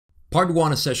Part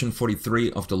 1 is session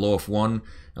 43 of the Law of One,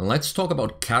 and let's talk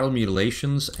about cattle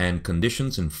mutilations and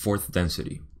conditions in fourth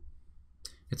density.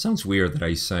 It sounds weird that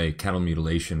I say cattle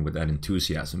mutilation with that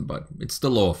enthusiasm, but it's the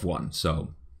Law of One, so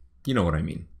you know what I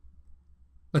mean.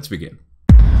 Let's begin.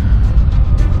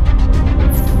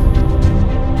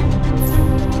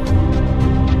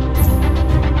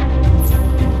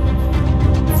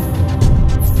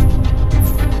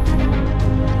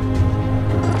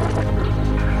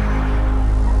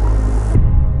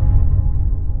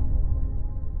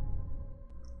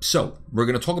 So, we're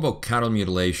going to talk about cattle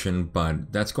mutilation,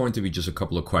 but that's going to be just a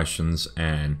couple of questions,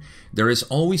 and there is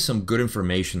always some good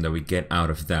information that we get out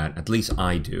of that, at least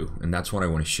I do, and that's what I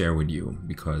want to share with you,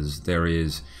 because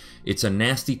it's a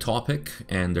nasty topic,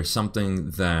 and there's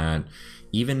something that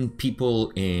even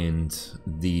people in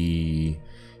the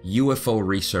UFO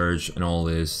research and all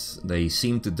this, they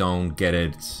seem to don't get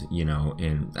it, you know,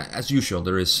 and as usual,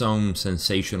 there is some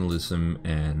sensationalism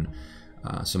and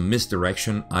some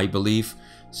misdirection, I believe.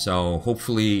 So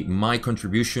hopefully my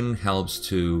contribution helps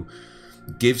to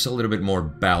gives a little bit more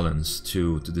balance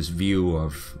to this view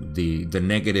of the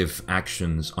negative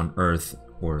actions on Earth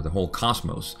or the whole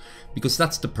cosmos, because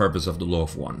that's the purpose of the Law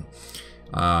of One.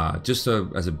 Just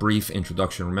as a brief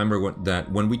introduction, remember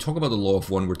that when we talk about the Law of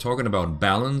One, we're talking about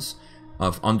balance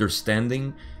of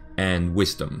understanding and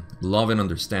wisdom, love and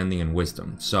understanding and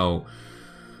wisdom. So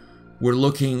we're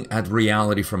looking at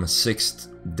reality from a sixth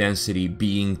density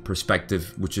being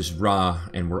perspective, which is Ra,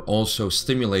 and we're also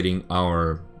stimulating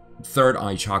our third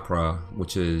eye chakra,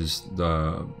 which is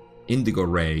the indigo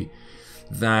ray,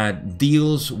 that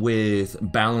deals with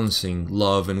balancing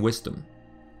love and wisdom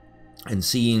and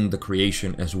seeing the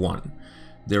creation as one.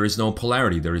 There is no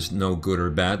polarity, there is no good or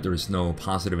bad, there is no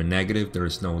positive and negative, there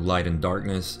is no light and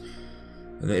darkness.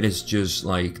 It is just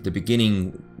like the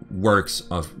beginning works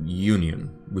of union,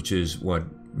 which is what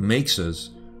makes us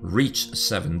reach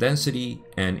seventh density,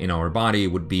 and in our body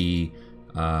would be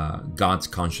God's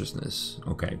consciousness.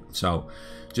 Okay, so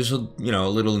just a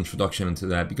little introduction into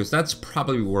that, because that's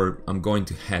probably where I'm going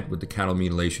to head with the cattle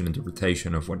mutilation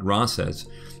interpretation of what Ra says,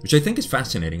 which I think is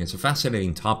fascinating. It's a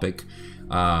fascinating topic,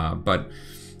 but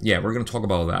yeah, we're going to talk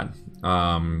about that.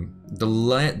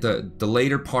 The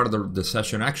later part of the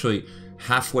session, actually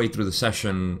halfway through the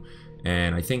session,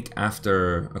 and I think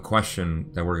after a question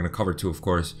that we're going to cover too, of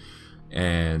course,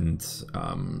 and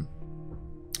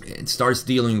it starts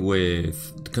dealing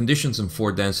with conditions in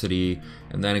fourth density,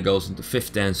 and then it goes into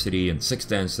fifth density and sixth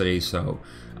density. So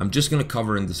I'm just going to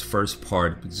cover in this first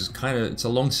part because it's a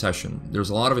long session. There's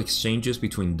a lot of exchanges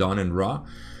between Dawn and Ra,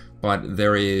 but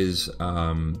they're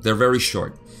very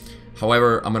short.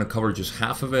 However, I'm going to cover just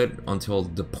half of it until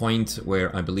the point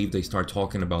where I believe they start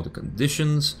talking about the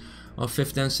conditions of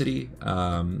fifth density,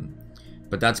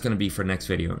 but that's going to be for next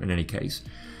video in any case.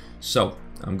 So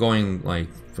I'm going like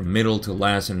from middle to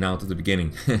last and now to the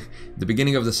beginning. The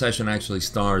beginning of the session actually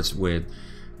starts with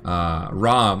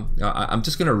Ra. I'm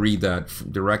just going to read that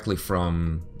directly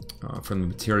from the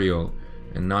material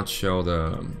and not show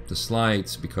the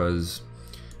slides, because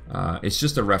it's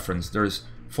just a reference. There's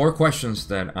 4 questions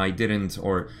that I didn't,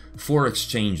 or 4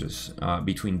 exchanges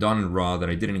between Dawn and Ra that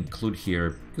I didn't include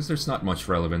here because there's not much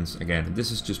relevance. Again,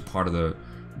 this is just part of the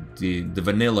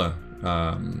vanilla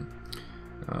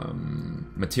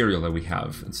material that we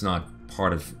have. It's not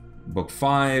part of book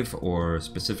 5 or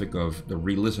specific of the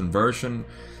re-listen version.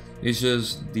 It's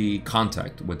just the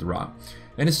contact with Ra,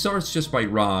 and it starts just by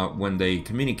Ra when they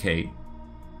communicate.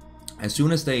 As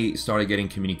soon as they started getting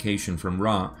communication from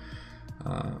Ra,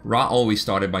 Ra always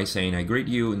started by saying, "I greet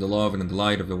you in the love and in the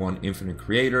light of the one infinite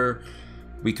creator.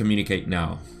 We communicate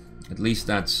now." At least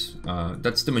that's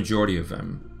the majority of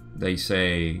them. They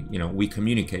say, we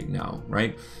communicate now,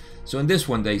 right? So in this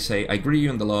one, they say, "I greet you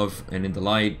in the love and in the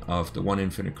light of the one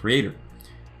infinite creator."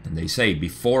 And they say,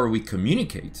 "Before we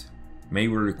communicate, may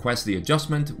we request the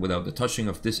adjustment without the touching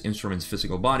of this instrument's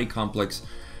physical body complex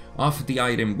of the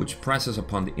item which presses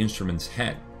upon the instrument's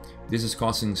head. This is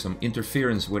causing some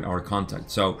interference with our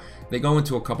contact." So they go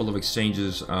into a couple of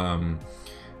exchanges, and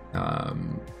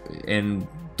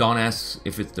Dawn asks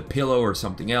if it's the pillow or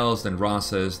something else. Then Ra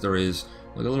says there is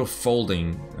like a little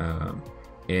folding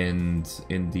in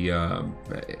the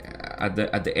at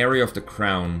the area of the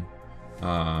crown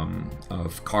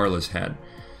of Carla's head,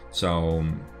 so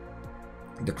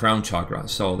the crown chakra.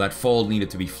 So that fold needed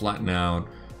to be flattened out,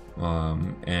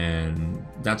 and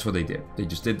that's what they did. They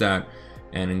just did that.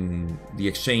 And in the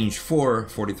exchange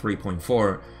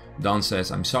 43.4, Dawn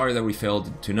says, "I'm sorry that we failed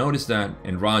to notice that,"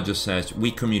 and Ra just says,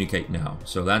 "We communicate now."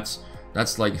 So that's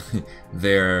like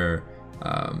their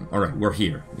all right, we're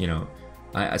here,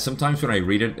 Sometimes when I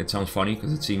read it, it sounds funny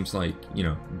because it seems like, you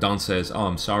know, Don says, "Oh,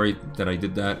 I'm sorry that I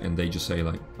did that," and they just say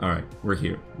like, "All right, we're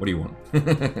here. What do you want?"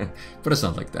 But it's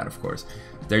not like that, of course.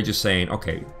 They're just saying,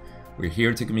 "Okay, we're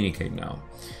here to communicate now."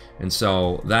 And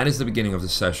so that is the beginning of the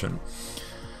session.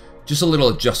 Just a little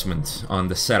adjustment on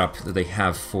the setup that they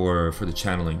have for the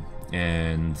channeling.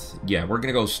 And yeah, we're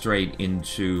gonna go straight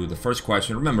into the first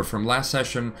question. Remember, from last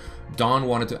session, Don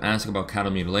wanted to ask about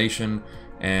cattle mutilation.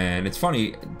 And it's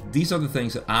funny, these are the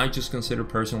things that I just consider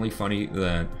personally funny,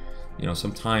 that, you know,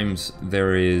 sometimes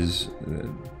there's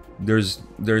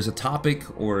a topic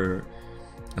or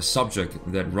a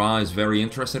subject that Ra is very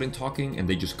interested in talking, and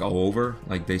they just go over.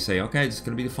 Like, they say, okay, this is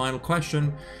going to be the final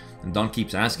question, and Don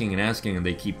keeps asking and asking, and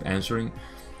they keep answering.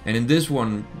 And in this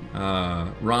one,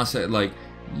 Ra said, like,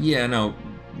 yeah, no,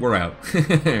 we're out.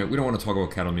 We don't want to talk about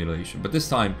cattle mutilation. But this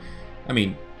time, I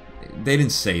mean, they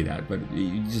didn't say that, but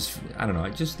you just, I don't know, I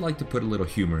just like to put a little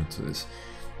humor into this.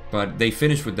 But they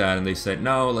finished with that, and they said,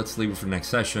 no, let's leave it for next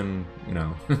session, you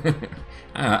know.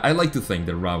 I like to think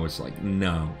that Ra was like,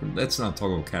 no, let's not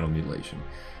talk about cattle mutilation.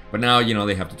 But now, you know,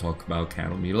 they have to talk about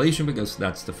cattle mutilation because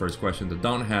that's the first question that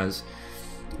Don has.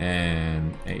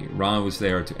 And hey, Ra was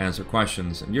there to answer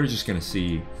questions, and you're just going to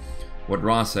see what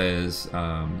Ra says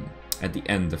at the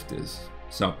end of this.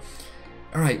 So,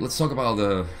 all right, let's talk about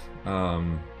the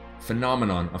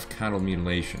phenomenon of cattle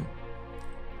mutilation,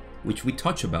 which we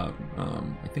touched about,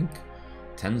 I think,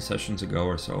 10 sessions ago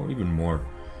or so, even more.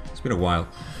 It's been a while.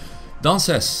 Don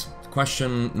says,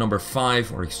 question number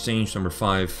 5, or exchange number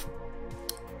 5.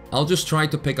 I'll just try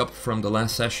to pick up from the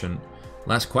last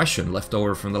question left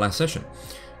over from the last session,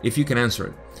 if you can answer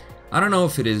it. I don't know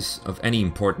if it is of any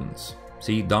importance.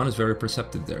 See, Don is very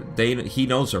perceptive there. He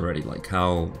knows already, like,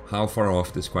 how far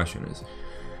off this question is.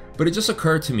 But it just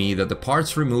occurred to me that the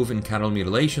parts removed in cattle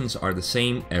mutilations are the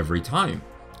same every time.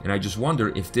 And I just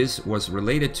wonder if this was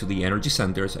related to the energy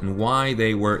centers and why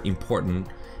they were important,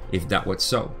 if that was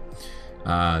so.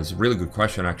 It's a really good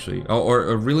question, actually, or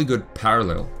a really good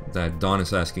parallel that Don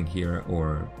is asking here,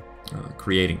 or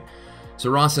creating. So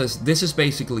Ross says, this is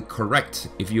basically correct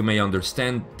if you may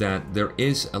understand that there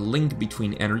is a link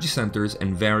between energy centers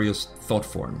and various thought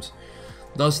forms.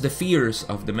 Thus, the fears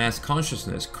of the mass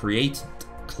consciousness create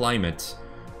climate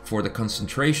for the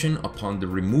concentration upon the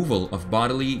removal of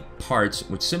bodily parts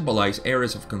which symbolize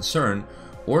areas of concern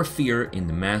or fear in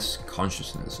the mass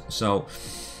consciousness. So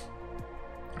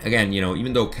again, you know,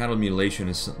 even though cattle mutilation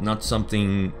is not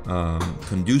something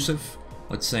conducive,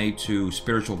 let's say, to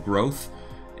spiritual growth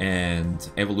and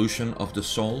evolution of the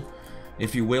soul,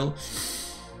 if you will,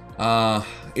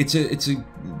 it's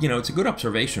a good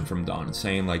observation from Don,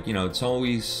 saying, like, you know, it's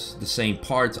always the same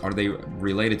parts. Are they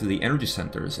related to the energy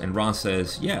centers? And Ron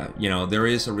says, yeah, you know, there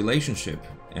is a relationship,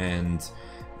 and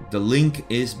the link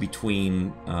is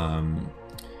between the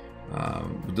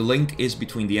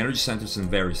energy centers and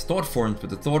various thought forms. But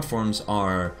the thought forms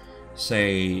are,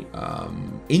 say,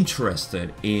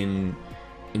 interested in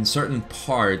certain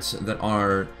parts that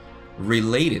are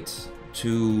related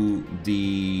to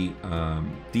the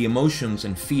emotions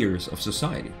and fears of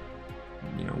society.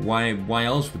 You know, why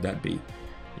else would that be?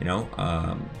 You know,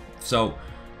 so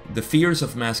the fears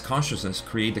of mass consciousness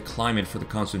create the climate for the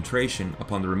concentration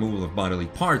upon the removal of bodily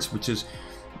parts, which is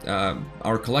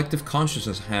our collective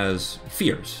consciousness has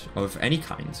fears of any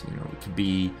kind. You know, it could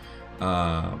be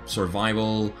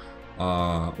survival,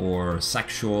 or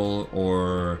sexual,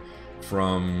 or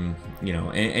from, you know,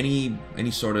 any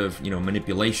sort of, you know,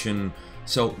 manipulation.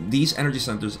 So these energy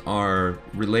centers are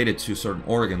related to certain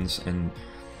organs, and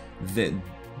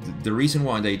the reason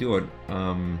why they do it,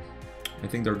 I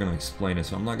think they're going to explain it,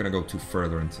 so I'm not going to go too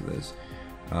further into this.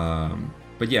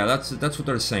 But yeah, that's what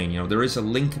they're saying. You know, there is a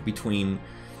link between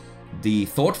the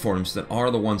thought forms that are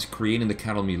the ones creating the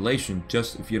cattle mutilation.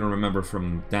 Just if you don't remember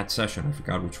from that session, I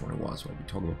forgot which one it was, where we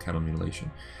talk about cattle mutilation,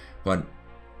 but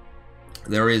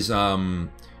there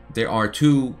are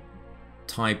two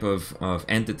type of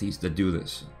entities that do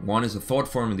this. One is a thought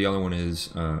form, and the other one is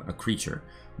a creature,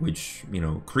 which, you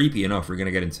know, creepy enough, we're gonna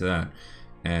get into that,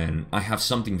 and I have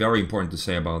something very important to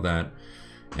say about that,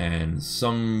 and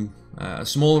some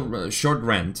small short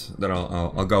rant that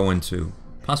I'll go into,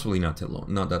 possibly not that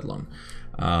long,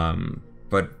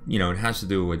 but, you know, it has to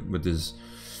do with this,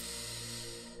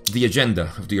 the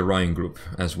agenda of the Orion group,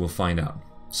 as we'll find out.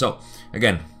 So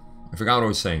again, I forgot what I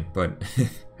was saying, but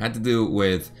had to do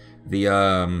with the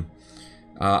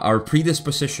our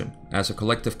predisposition as a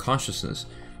collective consciousness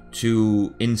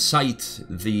to incite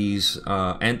these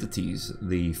entities,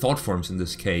 the thought forms in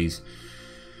this case,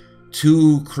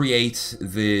 to create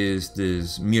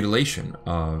this mutilation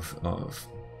of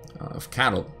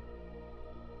cattle.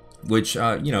 which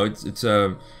you know, it's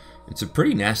a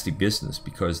pretty nasty business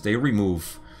because they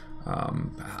remove.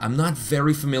 I'm not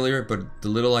very familiar, but the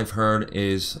little I've heard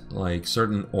is like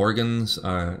certain organs,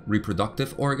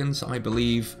 reproductive organs, I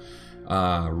believe,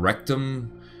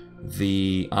 rectum,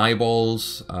 the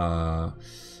eyeballs. I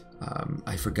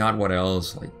forgot what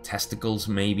else, like testicles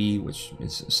maybe, which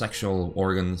is sexual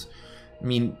organs. I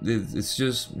mean, it's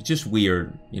just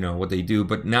weird, you know, what they do.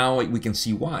 But now we can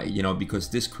see why, you know, because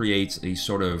this creates a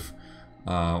sort of,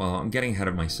 well, I'm getting ahead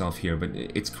of myself here, but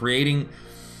it's creating,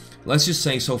 let's just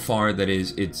say so far that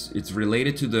it's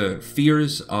related to the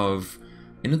fears of,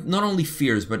 and not only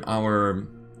fears, but our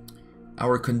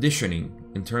conditioning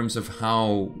in terms of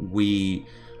how we,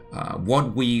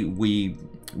 what we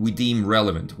deem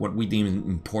relevant, what we deem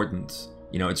important.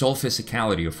 You know, it's all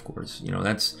physicality, of course. You know,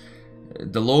 that's,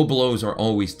 the low blows are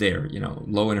always there, you know,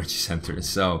 low energy centers.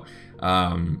 So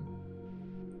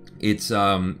it's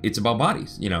about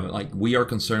bodies, you know, like we are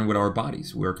concerned with our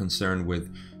bodies. We're concerned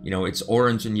with, you know, it's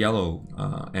orange and yellow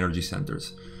energy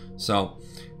centers. So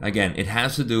again, it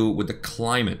has to do with the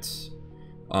climate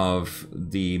of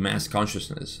the mass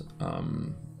consciousness,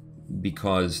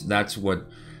 because that's what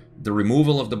the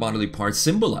removal of the bodily parts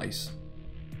symbolize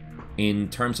in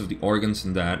terms of the organs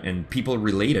and that, and people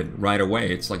relate it right away.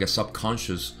 It's like a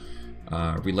subconscious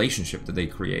relationship that they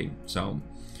create. So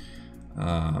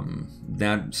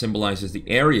that symbolizes the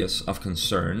areas of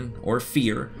concern or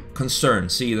fear. Concern,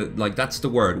 see, that, like, that's the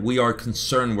word. We are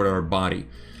concerned with our body.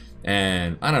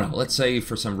 And I don't know, let's say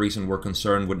for some reason we're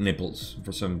concerned with nipples,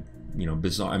 for some, you know,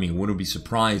 bizarre, I mean, wouldn't be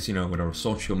surprised, you know, with our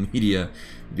social media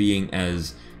being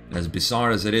as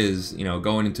bizarre as it is, you know,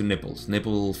 going into nipples,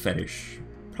 nipple fetish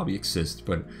probably exists,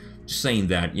 but just saying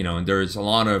that, you know, and there's a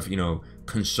lot of, you know,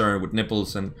 concern with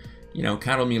nipples, and, you know,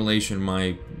 cattle mutilation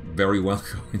might very well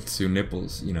go into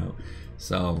nipples, you know.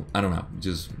 So I don't know,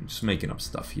 just making up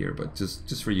stuff here, but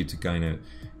just for you to kind of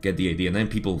get the idea. And then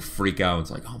people freak out.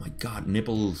 It's like, oh my god,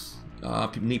 nipples,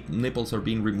 nipples are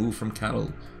being removed from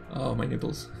cattle. Oh, my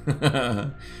nipples.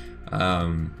 I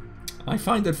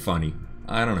find it funny.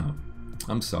 I don't know.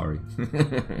 I'm sorry.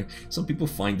 Some people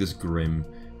find this grim,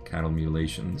 cattle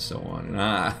mutilation and so on. And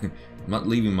I'm not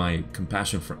leaving my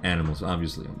compassion for animals,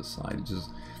 obviously, on the side. It's just,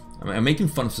 I'm making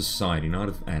fun of society, not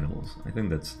of animals. I think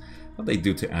that's what they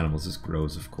do to animals is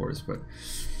gross, of course. But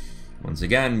once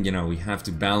again, you know, we have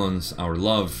to balance our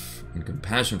love and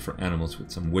compassion for animals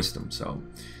with some wisdom. So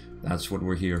that's what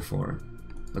we're here for.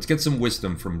 Let's get some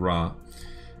wisdom from Ra.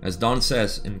 As Don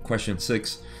says in question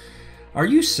 6, are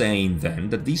you saying then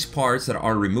that these parts that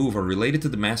are removed are related to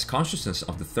the mass consciousness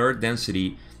of the third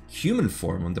density human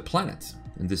form on the planet,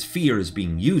 and this fear is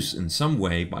being used in some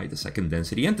way by the second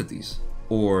density entities,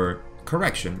 or,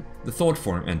 correction, the thought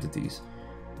form entities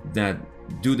that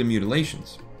do the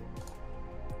mutilations?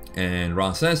 And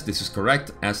Ra says this is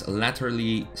correct, as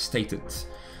laterally stated.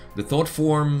 The thought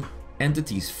form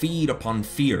entities feed upon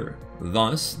fear,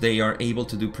 thus they are able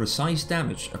to do precise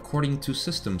damage according to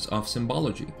systems of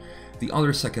symbology. The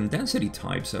other second density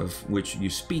types of which you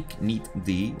speak need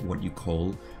the, what you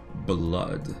call,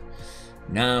 blood.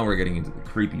 Now we're getting into the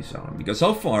creepy zone, because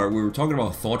so far we were talking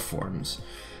about thought forms,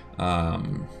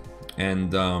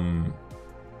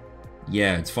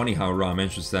 yeah, it's funny how Ra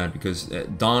mentions that, because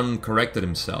Don corrected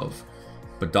himself,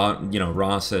 but Don, you know,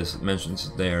 Ra mentions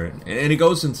it there, and it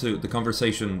goes into the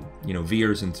conversation, you know,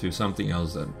 veers into something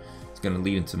else that is going to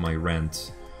lead into my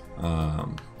rant,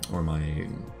 or my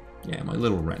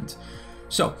little rant.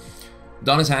 So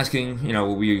Don is asking, you know,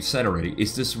 what we said already,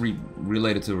 is this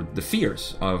related to the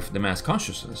fears of the mass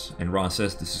consciousness? And Ra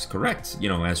says this is correct, you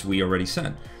know, as we already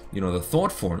said. You know, the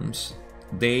thought forms,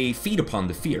 they feed upon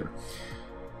the fear.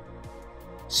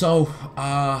 So,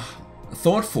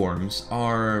 thought forms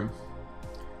are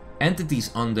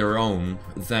entities on their own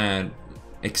that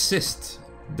exist.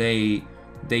 They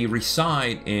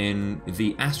reside in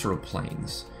the astral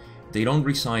planes. They don't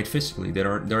reside physically.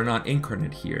 They're not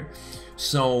incarnate here.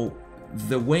 So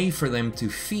the way for them to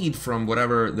feed from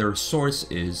whatever their source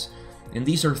is, and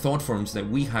these are thought forms that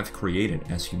we have created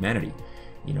as humanity,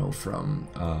 you know, from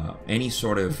any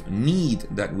sort of need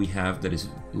that we have that is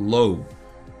low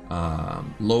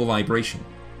vibration.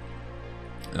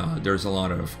 There's a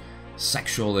lot of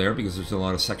sexual there, because there's a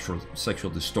lot of sexual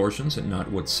distortions and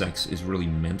not what sex is really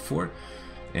meant for.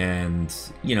 And,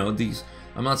 you know, these,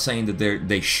 I'm not saying that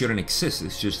they shouldn't exist.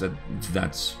 It's just that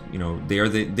that's, you know, they're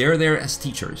there as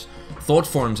teachers. Thought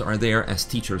forms are there as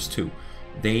teachers too.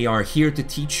 They are here to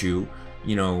teach you,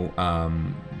 you know,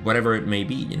 whatever it may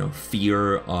be, you know,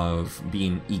 fear of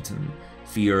being eaten,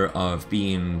 fear of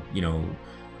being, you know,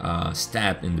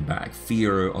 stabbed in the back,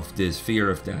 fear of this, fear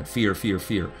of that,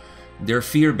 fear. They're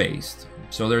fear-based,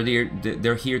 so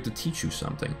they're here to teach you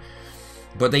something.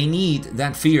 But they need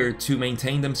that fear to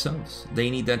maintain themselves. They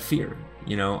need that fear,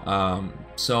 you know.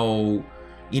 So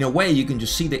in a way, you can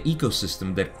just see the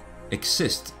ecosystem that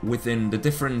exists within the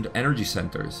different energy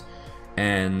centers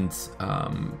and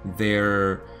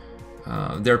their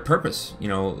purpose. You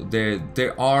know,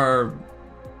 there are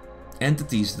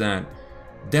entities that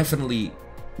definitely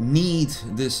need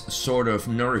this sort of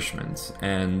nourishment,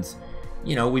 and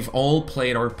you know, we've all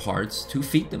played our parts to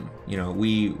feed them. You know,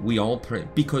 we all pray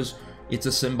because it's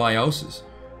a symbiosis.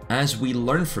 As we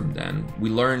learn from them, we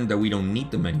learn that we don't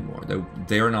need them anymore, that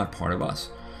they're not part of us.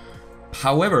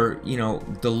 However, you know,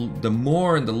 the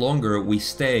more and the longer we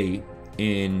stay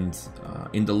in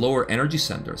the lower energy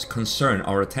centers,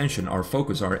 our attention, our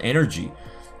focus, our energy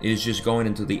is just going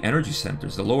into the energy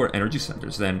centers, the lower energy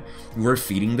centers, then we're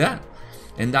feeding that.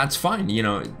 And that's fine. You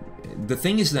know, the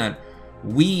thing is that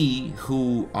we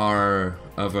who are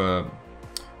of a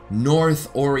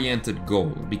north-oriented goal,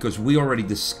 because we already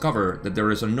discovered that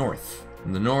there is a north,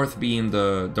 and the north being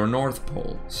the North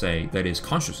Pole, say, that is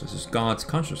consciousness, is God's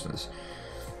consciousness.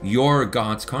 Your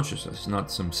God's consciousness,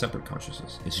 not some separate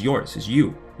consciousness. It's yours, it's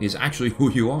you, it's actually who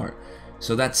you are.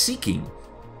 So that seeking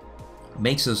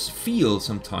makes us feel,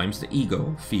 sometimes the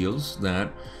ego feels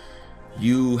that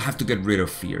you have to get rid of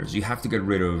fears, you have to get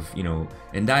rid of, you know,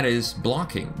 and that is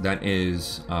blocking, that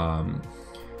is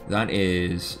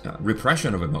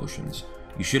repression of emotions.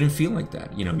 You shouldn't feel like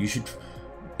that, you know, you should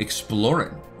explore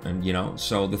it. And you know,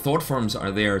 so the thought forms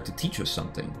are there to teach us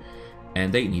something,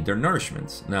 and they need their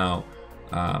nourishment. Now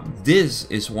this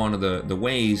is one of the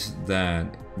ways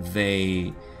that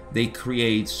they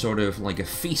create sort of like a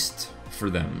feast for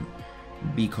them,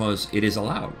 because it is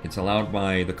allowed. It's allowed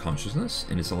by the consciousness,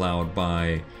 and it's allowed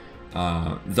by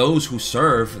those who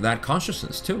serve that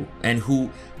consciousness too, and who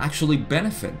actually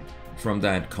benefit from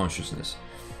that consciousness,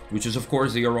 which is of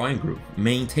course the Orion group,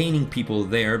 maintaining people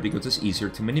there because it's easier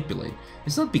to manipulate.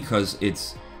 It's not because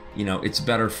it's, you know, it's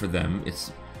better for them.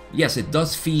 It's, yes, it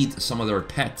does feed some of their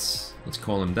pets, let's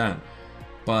call them that,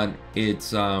 but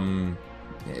it's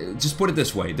just put it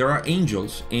this way, there are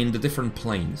angels in the different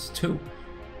planes too.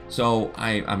 So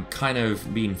I'm kind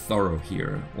of being thorough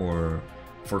here, or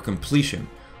for completion.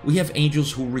 We have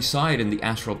angels who reside in the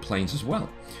astral planes as well,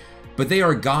 but they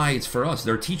are guides for us.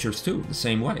 They're teachers too, the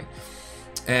same way.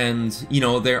 And, you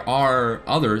know, there are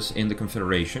others in the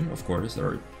Confederation, of course, there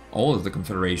are all of the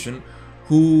Confederation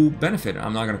who benefit.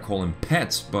 I'm not going to call them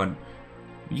pets, but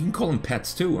you can call them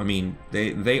pets too. I mean,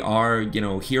 they are, you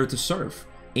know, here to serve.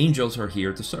 Angels are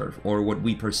here to serve, or what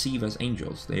we perceive as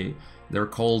angels. They're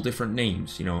called different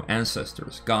names, you know,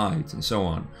 ancestors, guides, and so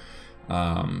on.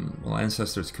 Well,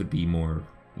 ancestors could be more,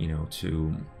 you know,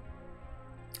 to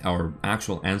our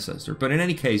actual ancestor. But in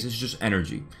any case, it's just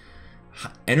energy.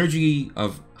 Energy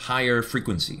of higher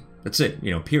frequency. That's it,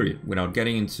 you know, period. Without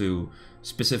getting into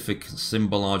specific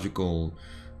symbological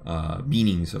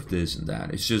meanings of this and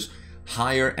that. It's just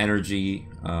higher energy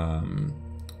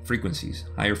frequencies,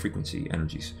 higher frequency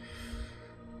energies.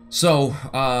 So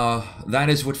that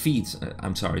is what feeds.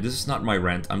 I'm sorry, this is not my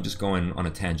rant. I'm just going on a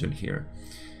tangent here.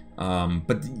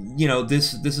 But you know,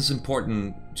 this is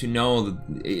important to know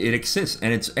that it exists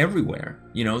and it's everywhere.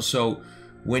 You know, so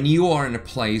when you are in a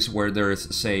place where there is,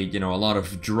 say, you know, a lot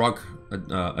of drug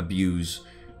abuse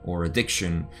or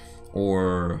addiction,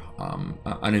 or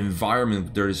an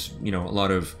environment, there's, you know, a lot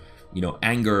of, you know,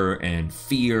 anger and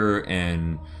fear,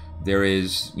 and there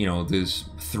is, you know, this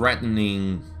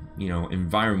threatening, you know,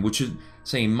 environment, which is,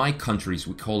 say, in my countries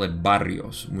we call it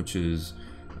barrios, which is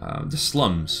the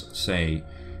slums, say,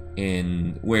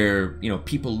 in where, you know,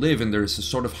 people live, and there's a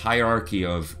sort of hierarchy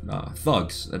of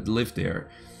thugs that live there,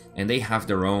 and they have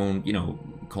their own, you know,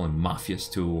 call them mafias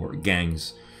too, or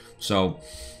gangs. So,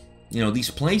 you know,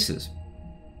 these places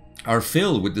are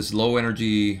filled with this low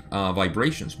energy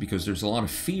vibrations, because there's a lot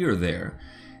of fear there.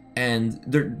 And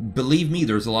there, believe me,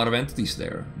 there's a lot of entities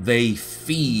there. They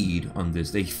feed on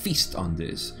this, they feast on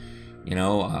this. You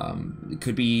know, it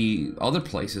could be other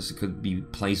places, it could be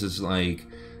places like,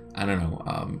 I don't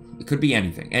know, it could be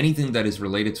anything that is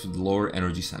related to the lower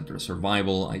energy center,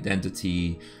 survival,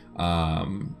 identity,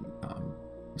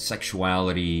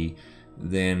 sexuality,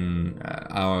 then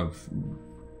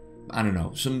I don't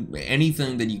know,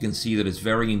 anything that you can see that is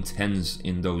very intense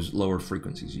in those lower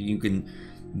frequencies. You can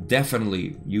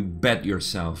definitely, you bet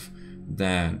yourself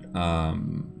that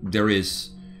there is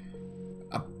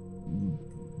a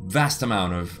vast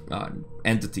amount of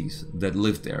entities that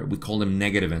live there. We call them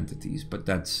negative entities, but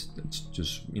that's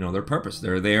just, you know, their purpose.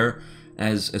 They're there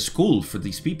as a school for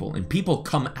these people, and people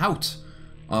come out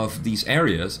of these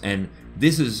areas, and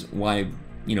this is why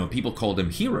you know, people call them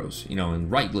heroes, you know,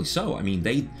 and rightly so. I mean,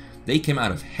 they came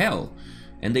out of hell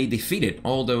and they defeated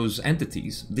all those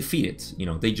entities. Defeated, you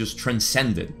know, they just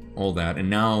transcended all that, and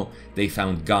now they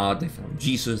found God, they found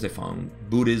Jesus, they found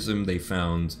Buddhism, they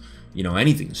found, you know,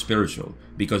 anything spiritual,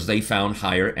 because they found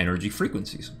higher energy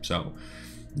frequencies. So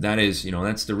that is, you know,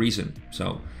 that's the reason.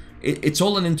 So it's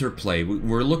all an interplay.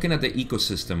 We're looking at the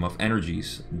ecosystem of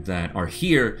energies that are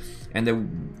here, and that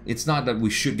it's not that we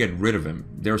should get rid of them.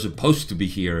 They're supposed to be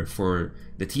here for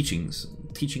the teachings,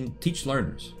 teach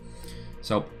learners.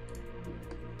 So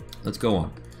let's go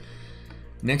on.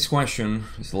 Next question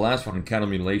is the last one, cattle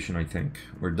mutilation, I think,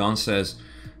 where Don says,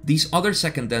 these other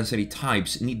second density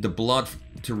types need the blood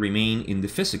to remain in the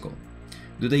physical.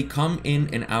 Do they come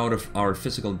in and out of our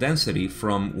physical density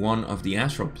from one of the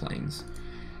astral planes?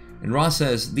 And Ra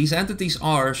says, these entities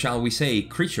are, shall we say,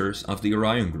 creatures of the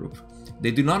Orion group. They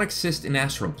do not exist in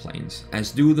astral planes,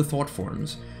 as do the thought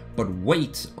forms, but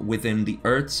wait within the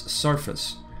Earth's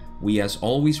surface. We as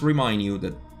always remind you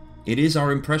that it is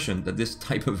our impression that this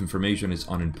type of information is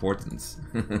unimportant.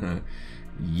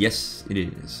 Yes, it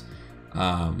is.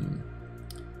 Yeah,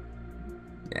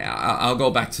 I'll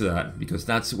go back to that, because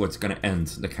that's what's going to end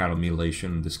the cattle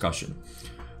mutilation discussion.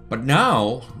 But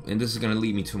now, and this is going to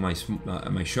lead me to my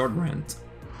short rant,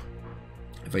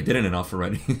 if I didn't enough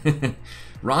already,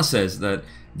 Ra says that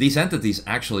these entities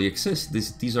actually exist.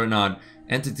 These are not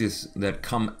entities that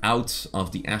come out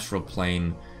of the astral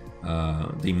plane.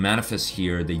 They manifest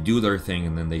here, they do their thing,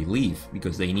 and then they leave,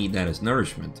 because they need that as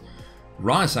nourishment.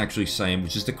 Ra is actually saying,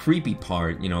 which is the creepy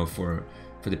part, you know, for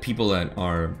the people that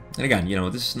are, and again, you know,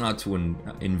 this is not to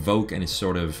invoke any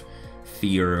sort of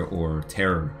fear or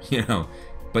terror, you know,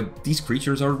 but these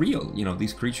creatures are real, you know,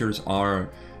 these creatures are,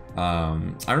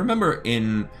 I remember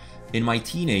in my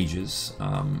teenagers,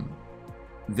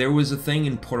 there was a thing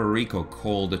in Puerto Rico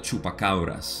called the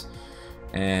chupacabras.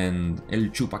 And el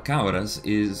chupacabras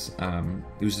is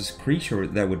it was this creature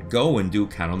that would go and do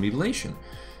cattle mutilation.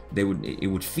 It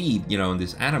would feed, you know,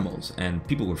 these animals, and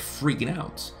people were freaking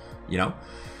out, you know.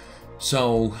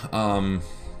 So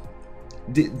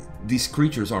these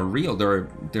creatures are real. There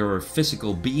are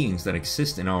physical beings that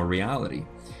exist in our reality.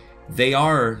 They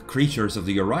are creatures of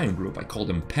the Orion group. I call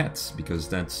them pets because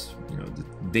that's, you know,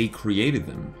 they created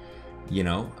them. You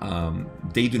know,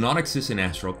 they do not exist in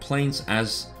astral planes,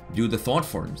 as do the thought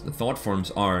forms. The thought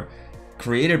forms are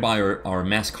created by our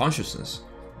mass consciousness,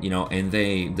 you know, and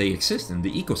they exist in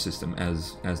the ecosystem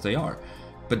as they are.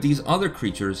 But these other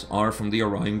creatures are from the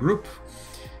Orion group,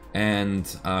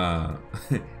 and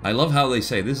I love how they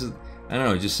say this is, I don't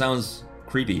know, it just sounds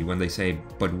creepy when they say,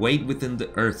 but wait within the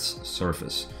Earth's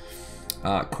surface.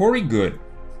 Corey Good,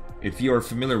 if you are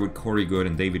familiar with Corey Good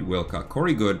and David Wilcock,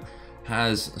 Corey Good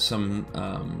has some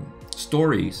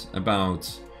stories about,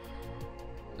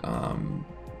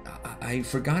 I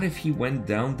forgot if he went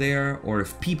down there or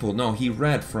if people, no, he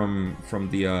read from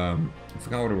the, I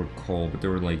forgot what they were called, but they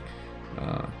were like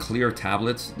clear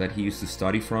tablets that he used to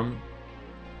study from,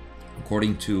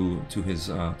 according to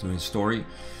his story.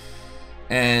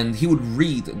 And he would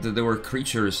read that there were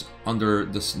creatures under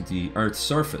the Earth's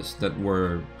surface that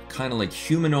were kind of like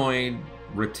humanoid,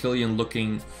 reptilian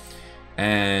looking.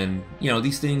 And, you know,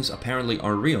 these things apparently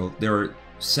are real. There are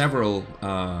several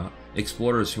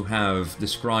explorers who have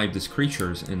described these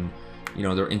creatures and, you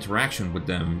know, their interaction with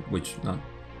them, which not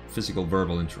physical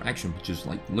verbal interaction, but just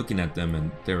like looking at them,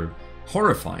 and they're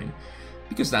horrifying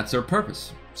because that's their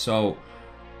purpose. So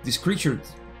these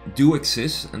creatures do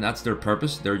exist, and that's their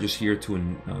purpose. They're just here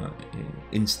to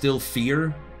instill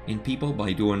fear in people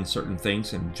by doing certain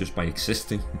things and just by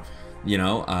existing, you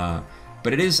know.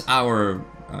 But it is our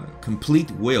complete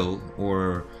will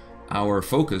or our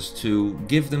focus to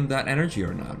give them that energy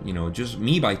or not. You know, just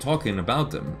me by talking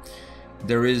about them,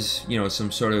 there is, you know,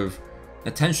 some sort of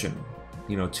attention,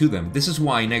 you know, to them. This is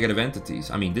why negative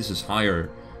entities, I mean, this is higher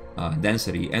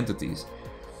density entities,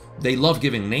 they love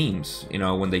giving names, you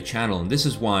know, when they channel. And this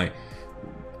is why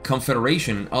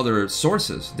Confederation, other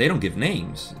sources, they don't give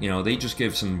names, you know, they just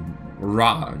give some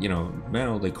Ra, you know,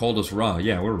 well, they called us Ra,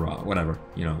 yeah, we're Ra, whatever,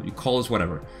 you know, you call us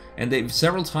whatever. And they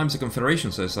several times the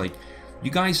Confederation says, like, you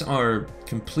guys are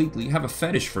completely, you have a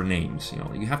fetish for names, you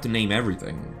know, you have to name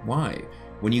everything. Why?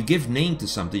 When you give name to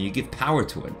something, you give power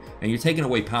to it, and you're taking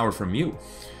away power from you.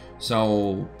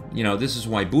 So, you know, this is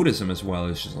why Buddhism as well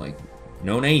is just like,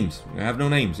 no names. We have no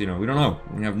names, you know, we don't know.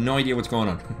 We have no idea what's going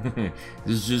on.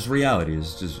 This is just reality.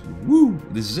 It's just, woo,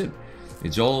 this is it.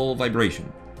 It's all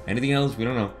vibration. Anything else, we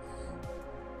don't know.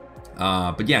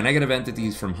 But yeah, negative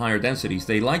entities from higher densities,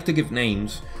 they like to give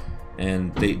names,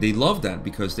 and they love that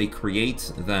because they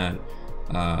create that,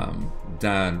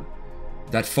 that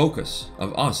that focus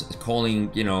of us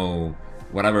calling, you know,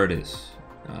 whatever it is.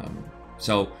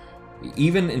 So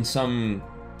even in some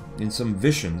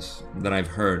visions that I've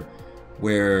heard,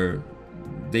 where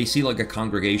they see like a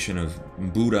congregation of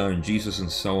Buddha and Jesus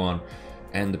and so on,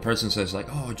 and the person says like,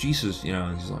 oh, Jesus, you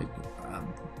know, he's like,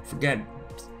 forget,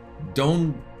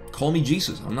 don't call me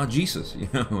Jesus, I'm not Jesus, you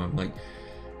know. I'm like,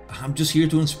 I'm just here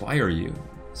to inspire you.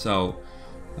 So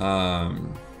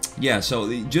yeah,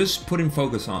 so just putting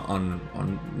focus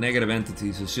on negative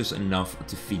entities is just enough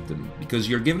to feed them, because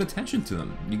you're giving attention to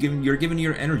them. You're giving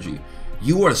your energy.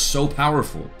 You are so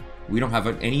powerful. We don't have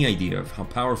any idea of how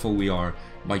powerful we are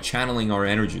by channeling our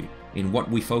energy in what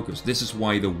we focus. This is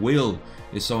why the will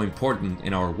is so important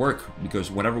in our work,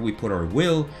 because whatever we put our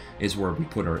will is where we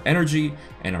put our energy,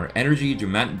 and our energy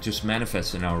just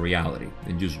manifests in our reality.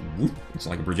 And just whoop, it's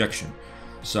like a projection.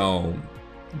 So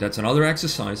that's another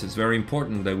exercise. It's very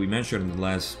important that we mentioned in the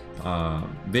last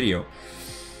video.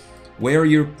 Where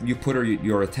you put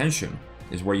your attention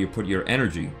is where you put your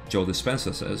energy. Joe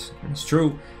Dispenza says, and it's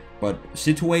true. But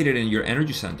situated in your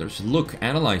energy centers, look,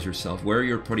 analyze yourself, where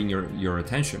you're putting your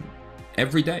attention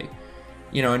every day.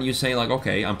 You know, and you say like,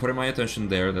 okay, I'm putting my attention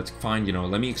there, that's fine, you know,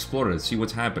 let me explore it, see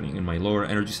what's happening in my lower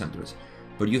energy centers.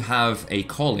 But you have a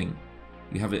calling,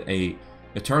 you have a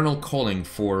eternal calling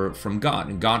from God,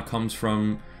 and God comes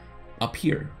from up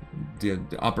here, the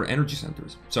upper energy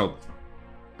centers. So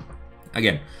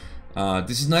again,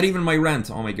 this is not even my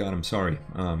rant. Oh my God, I'm sorry,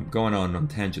 going on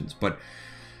tangents, but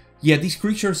yeah, these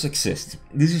creatures exist.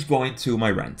 This is going to my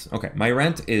rant. Okay, my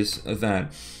rant is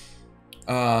that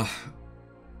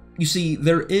you see,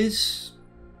 there exists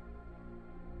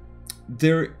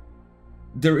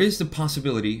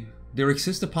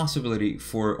the possibility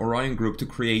for Orion Group to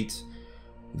create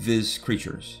these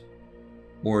creatures,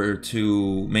 or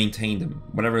to maintain them,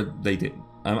 whatever they did.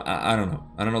 I don't know.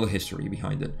 I don't know the history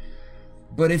behind it.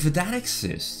 But if that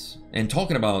exists, and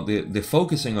talking about the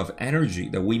focusing of energy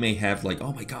that we may have, like,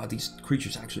 oh my God, these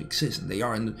creatures actually exist, and they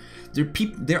are, and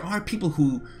there are people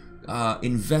who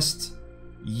invest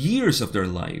years of their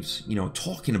lives, you know,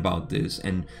 talking about this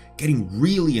and getting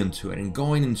really into it and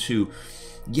going into,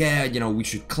 yeah, you know, we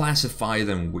should classify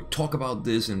them, we talk about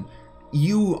this, and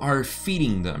you are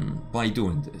feeding them by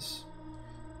doing this.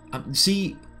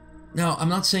 See, now I'm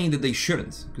not saying that they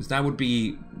shouldn't, because that would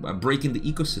be breaking the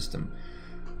ecosystem,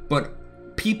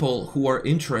 but people who are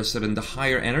interested in the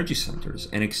higher energy centers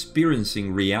and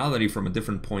experiencing reality from a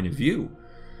different point of view,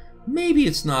 maybe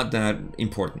it's not that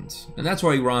important. And that's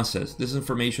why Ross says this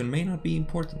information may not be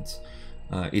important.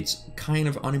 It's kind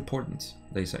of unimportant,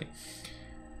 they say.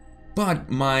 But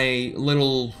my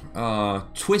little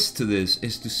twist to this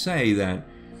is to say that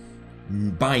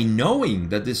by knowing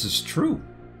that this is true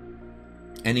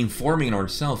and informing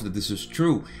ourselves that this is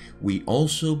true, we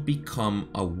also become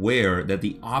aware that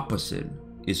the opposite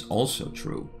is also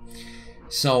true.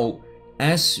 So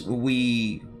as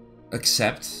we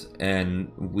accept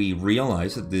and we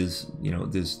realize that this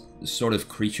sort of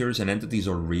creatures and entities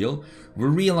are real, we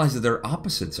realize that their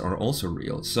opposites are also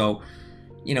real. So,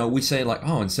 you know, we say like,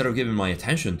 oh, instead of giving my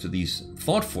attention to these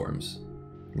thought forms,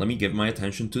 let me give my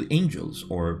attention to angels,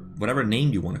 or whatever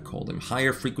name you want to call them,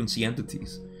 higher frequency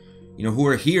entities, you know, who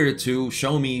are here to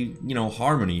show me, you know,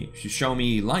 harmony, to show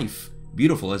me life,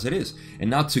 beautiful as it is, and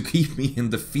not to keep me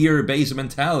in the fear-based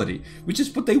mentality, which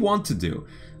is what they want to do.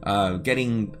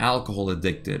 Getting alcohol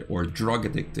addicted, or drug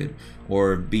addicted,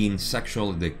 or being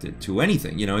sexual addicted to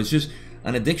anything, you know, it's just,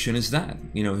 an addiction is that,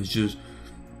 you know, it's just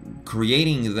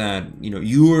creating that, you know,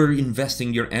 you're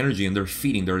investing your energy and they're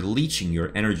feeding, they're leeching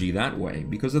your energy that way,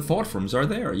 because the thought forms are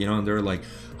there, you know, and they're like,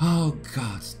 oh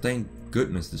God, thank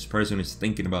goodness this person is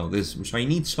thinking about this, which I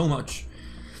need so much.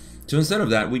 So instead of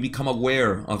that, we become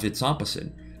aware of its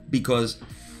opposite, because,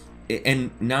 and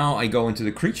now I go into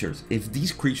the creatures. If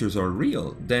these creatures are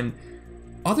real, then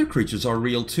other creatures are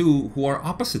real too, who are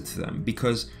opposite to them,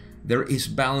 because there is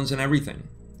balance in everything.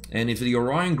 And if the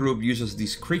Orion Group uses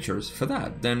these creatures for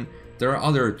that, then there are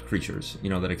other creatures, you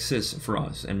know, that exist for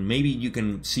us. And maybe you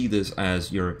can see this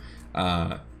as your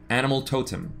animal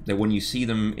totem, that when you see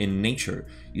them in nature,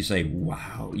 you say,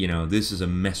 wow, you know, this is a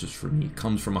message for me. It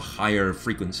comes from a higher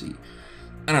frequency.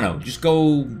 I don't know, just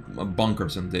go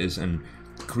bonkers on this and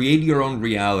create your own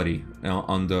reality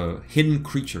on the hidden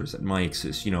creatures that might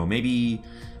exist. You know, maybe,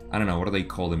 I don't know, what do they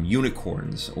call them?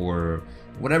 Unicorns, or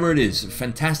whatever it is,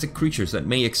 fantastic creatures that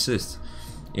may exist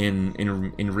in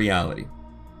reality.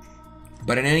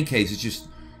 But in any case, it's just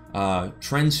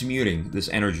transmuting this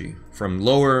energy from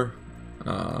lower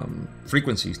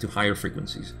frequencies to higher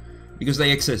frequencies, because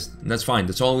they exist, and that's fine.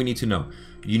 That's all we need to know.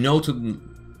 You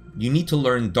need to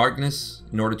learn darkness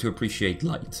in order to appreciate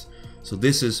light. So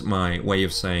this is my way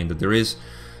of saying that there is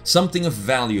something of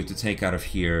value to take out of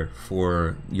here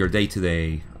for your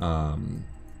day-to-day, I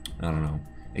don't know,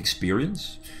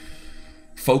 experience,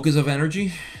 focus of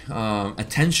energy,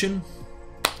 attention,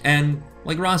 and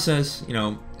like Ra says, you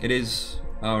know, it is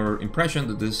our impression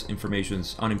that this information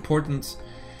is unimportant,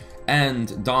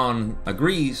 and Don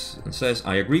agrees and says,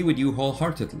 I agree with you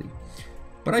wholeheartedly,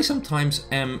 but I sometimes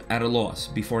am at a loss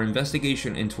before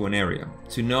investigation into an area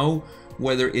to know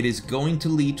whether it is going to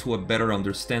lead to a better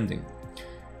understanding.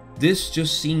 This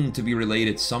just seemed to be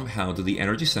related somehow to the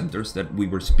energy centers that we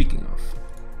were speaking of.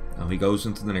 Now he goes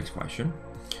into the next question.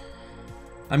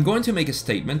 I'm going to make a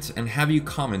statement and have you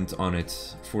comment on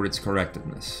it for its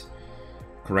correctness.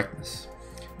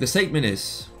 The statement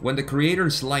is, when the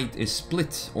creator's light is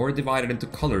split or divided into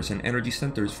colors and energy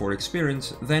centers for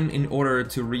experience, then in order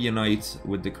to reunite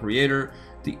with the creator,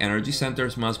 the energy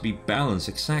centers must be balanced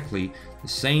exactly the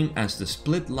same as the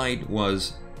split light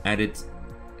was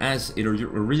as it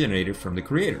originated from the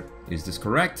creator. Is this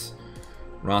correct?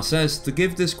 Ra says, to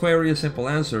give this query a simple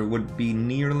answer would be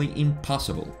nearly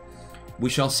impossible. We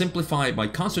shall simplify by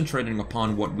concentrating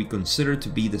upon what we consider to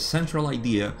be the central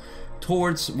idea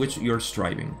towards which you're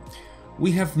striving.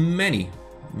 We have many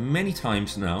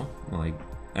times now, well, I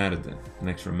added an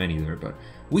extra many there, but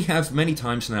we have many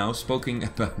times now spoken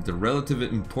about the relative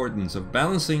importance of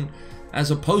balancing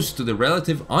as opposed to the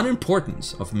relative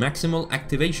unimportance of maximal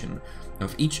activation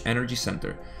of each energy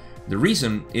center. The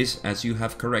reason is as you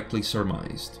have correctly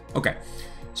surmised. Okay,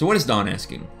 so what is Don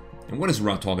asking? And what is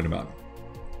Ra talking about?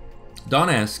 Don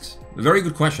asks, a very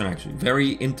good question actually,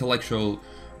 very intellectual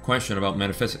question about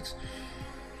metaphysics.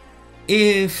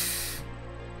 If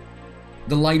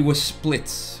the light was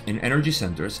split in energy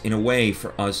centers in a way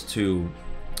for us to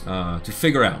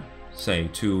figure out, say,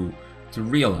 to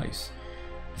realize,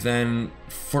 then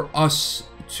for us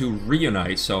to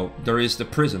reunite, so there is the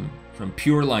prism, from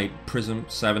pure light, prism,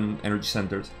 7 energy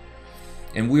centers,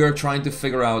 and we are trying to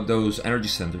figure out those energy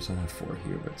centers. I have 4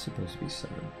 here, but it's supposed to be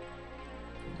 7.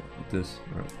 Like this,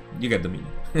 right? You get the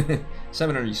meaning.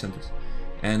 7 energy centers,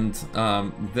 and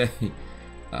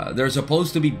they're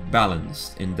supposed to be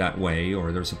balanced in that way,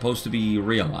 or they're supposed to be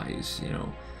realized. You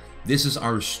know, this is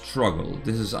our struggle.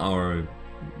 This is our.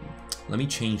 Let me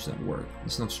change that word.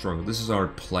 It's not struggle. This is our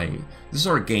play. This is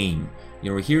our game. You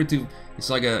know, we're here to. It's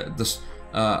like a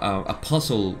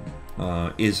puzzle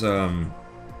is a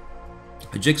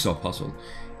jigsaw puzzle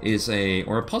is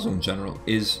or a puzzle in general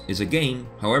is a game.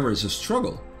 However, it's a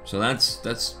struggle. So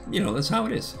that's you know, that's how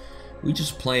it is. We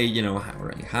just play. You know,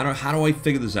 how do I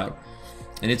figure this out?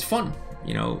 And it's fun.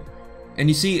 You know, and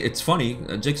you see, it's funny.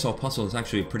 A jigsaw puzzle is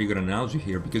actually a pretty good analogy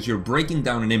here because you're breaking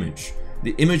down an image.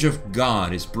 The image of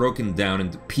God is broken down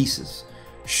into pieces,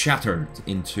 shattered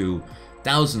into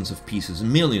thousands of pieces,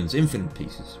 millions, infinite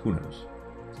pieces. Who knows?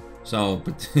 So,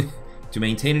 but to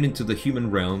maintain it into the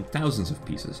human realm, thousands of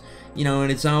pieces. You know,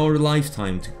 and it's our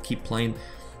lifetime to keep playing.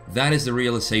 That is the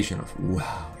realization of,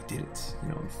 wow, I did it. You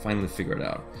know, I finally figured it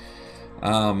out.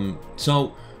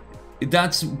 So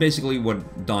that's basically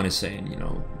what Don is saying. You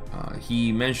know,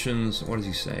 he mentions, what does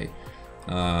he say?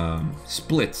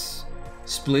 Splits.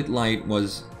 Split light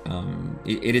was,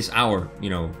 it is our, you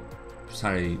know,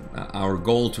 sorry, our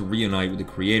goal to reunite with the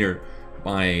Creator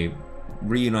by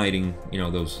reuniting, you know,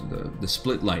 the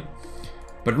split light.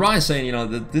 But Ra is saying, you know,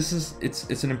 that this is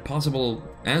it's an impossible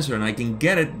answer, and I can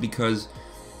get it because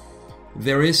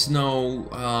there is no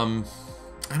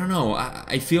I don't know,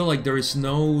 I feel like there is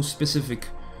no specific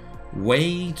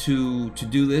way to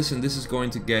do this, and this is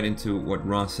going to get into what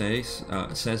Ra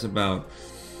says about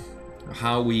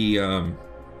how we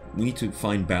need to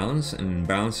find balance, and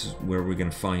balance is where we're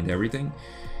going to find everything,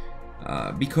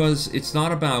 because it's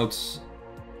not about,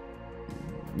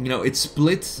 you know, it's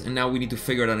split and now we need to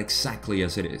figure it out exactly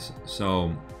as it is.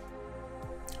 So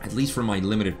at least from my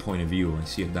limited point of view, I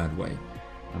see it that way.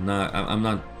 I'm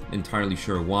not entirely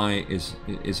sure why is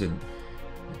it.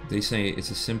 They say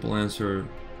it's a simple answer.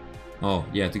 Oh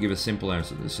yeah, to give a simple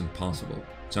answer, this is impossible.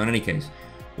 So in any case,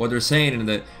 what they're saying in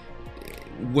that,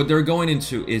 what they're going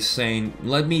into is saying,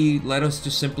 let us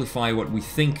just simplify what we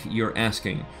think you're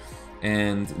asking,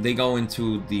 and they go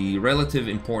into the relative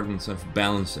importance of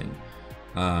balancing,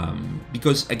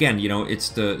 because again, you know, it's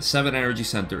the 7 energy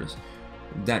centers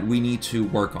that we need to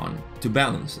work on to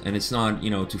balance, and it's not, you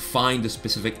know, to find the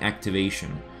specific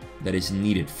activation that is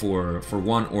needed for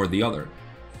one or the other,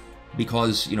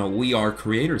 because, you know, we are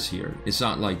creators here. It's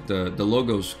not like the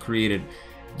logos created.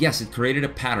 Yes, it created a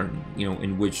pattern, you know,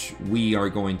 in which we are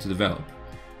going to develop,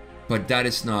 but that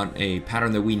is not a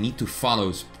pattern that we need to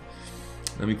follow.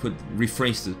 Let me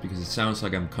rephrase this because it sounds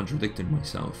like I'm contradicting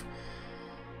myself.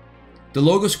 The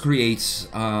logos creates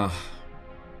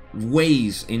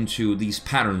ways into these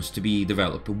patterns to be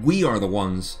developed. We are the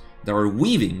ones that are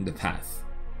weaving the path,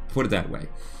 put it that way.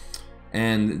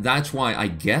 And that's why I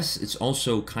guess it's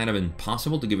also kind of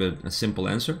impossible to give a simple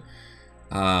answer.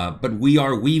 But we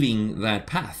are weaving that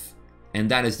path, and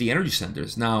that is the energy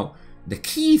centers. Now, the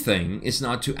key thing is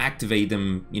not to activate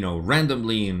them,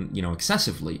 randomly and,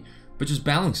 excessively, but just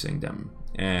balancing them.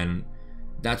 And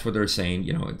that's what they're saying.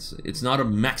 It's not a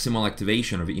maximal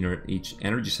activation of each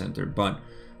energy center, but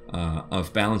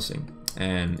of balancing.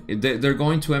 And they're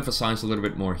going to emphasize a little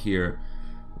bit more here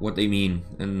what they mean.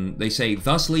 And they say,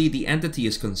 thusly, the entity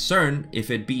is concerned if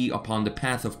it be upon the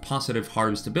path of positive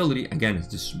harvestability. Again, it's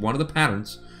just one of the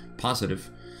patterns,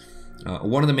 positive.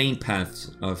 One of the main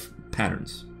paths of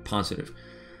patterns, positive.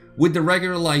 With the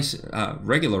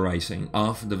regularizing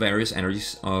of the various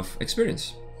energies of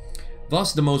experience.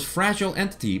 Thus, the most fragile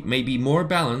entity may be more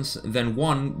balanced than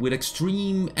one with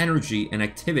extreme energy and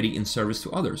activity in service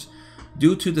to others,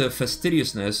 due to the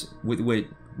fastidiousness with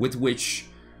which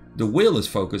the will is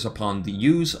focused upon the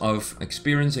use of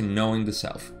experience in knowing the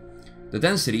self. The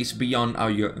densities beyond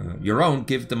your own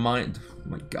give the mind... Oh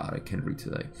my god, I can't read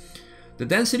today. The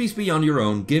densities beyond your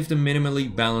own give the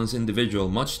minimally balanced individual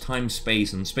much time,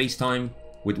 space, and space-time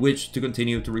with which to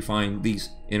continue to refine these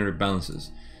inner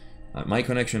balances. My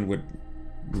connection with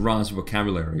Ra's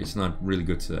vocabulary is not really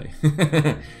good today.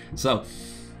 So,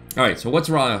 alright, so what's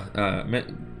Ra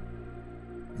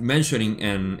mentioning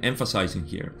and emphasizing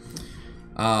here?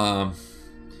 So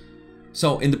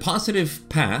in the positive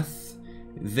path,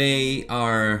 they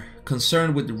are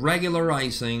concerned with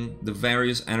regularizing the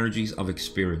various energies of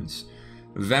experience.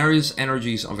 Various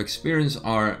energies of experience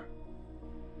are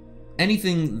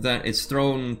anything that is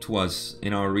thrown to us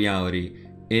in our reality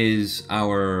is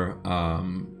our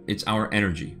it's our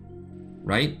energy,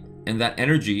 right? And that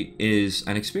energy is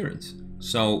an experience.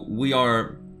 So we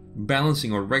are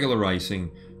balancing or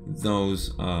regularizing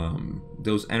those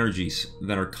energies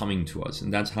that are coming to us,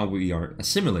 and that's how we are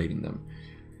assimilating them.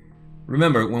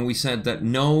 Remember when we said that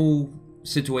no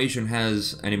situation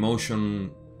has an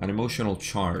emotional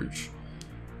charge.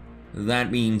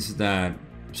 That means that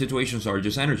situations are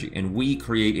just energy, and we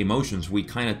create emotions. We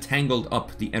kind of tangled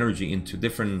up the energy into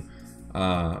different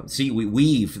we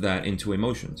weave that into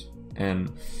emotions,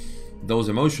 and those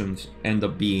emotions end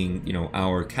up being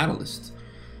our catalyst.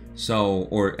 So,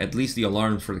 or at least the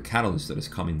alarm for the catalyst that is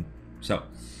coming. So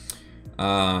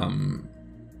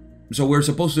so we're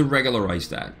supposed to regularize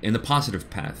that in the positive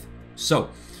path. So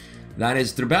that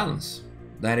is through balance.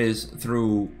 That is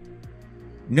through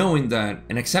knowing that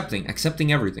and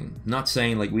accepting everything. Not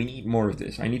saying like we need more of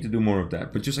this, I need to do more of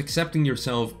that, but just accepting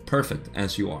yourself perfect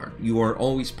as you are. You are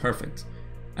always perfect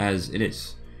as it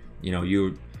is.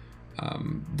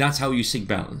 That's how you seek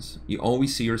balance. You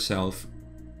always see yourself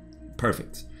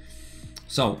perfect.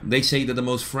 So they say that the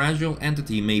most fragile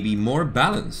entity may be more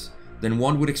balanced than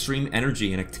one with extreme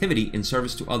energy and activity in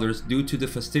service to others due to the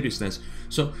fastidiousness.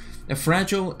 So a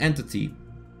fragile entity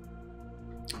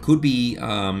could be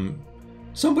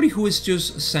somebody who is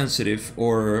just sensitive,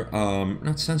 or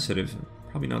not sensitive,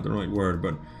 probably not the right word,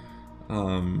 but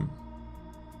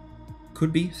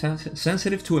could be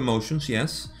sensitive to emotions,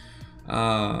 yes.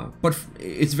 But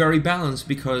it's very balanced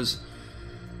because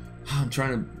I'm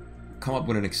trying to come up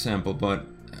with an example, but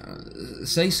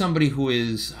say somebody who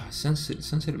is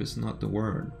sensitive is not the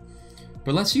word,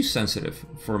 but let's use sensitive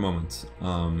for a moment.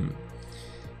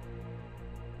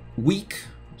 Weak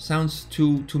sounds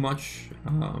too much.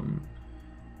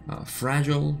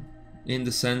 Fragile, in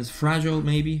the sense, fragile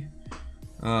maybe.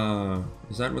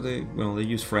 Is that what they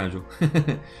use fragile?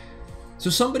 So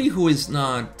somebody who is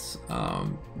not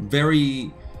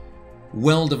very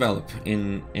well developed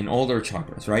in all their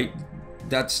chakras, right?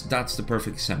 That's the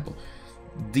perfect example.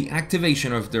 The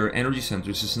activation of their energy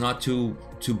centers is not too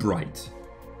bright.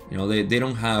 They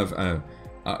don't have a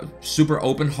super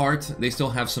open heart. They still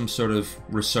have some sort of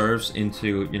reserves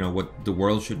into what the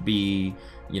world should be.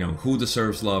 Who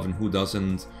deserves love and who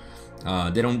doesn't.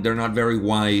 They're not very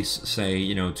wise,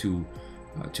 say,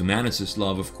 to manage this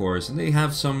love, of course, and they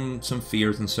have some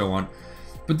fears and so on.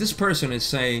 But this person is,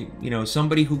 say,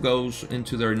 somebody who goes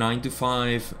into their 9 to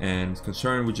 5 and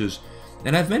concerned with just,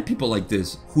 and I've met people like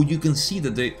this who you can see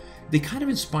that they kind of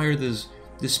inspire this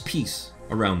peace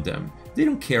around them. They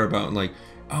don't care about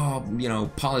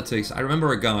politics. I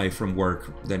remember a guy from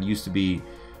work that used to be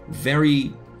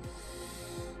very,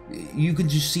 you could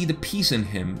just see the peace in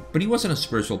him, but he wasn't a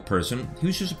spiritual person. He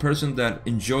was just a person that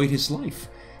enjoyed his life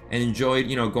and enjoyed,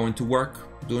 going to work,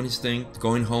 doing his thing,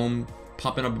 going home,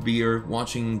 popping up a beer,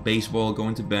 watching baseball,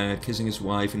 going to bed, kissing his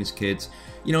wife and his kids.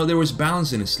 There was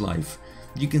balance in his life.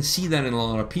 You can see that in a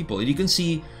lot of people. And you can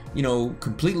see, you know,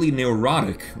 completely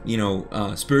neurotic, you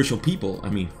know, spiritual people. I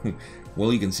mean,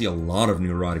 well, you can see a lot of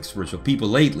neurotic spiritual people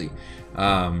lately,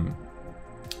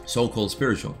 so-called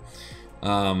spiritual.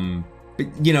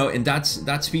 But, you know, and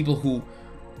that's people who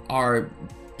are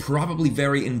probably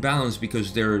very imbalanced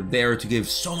because they're there to give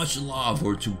so much love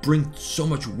or to bring so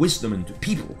much wisdom into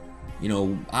people. You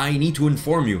know, I need to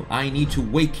inform you. I need to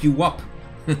wake you up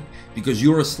because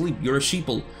you're asleep. You're a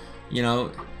sheeple. You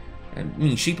know, I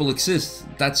mean, sheeple exists.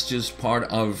 That's just part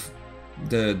of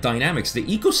the dynamics, the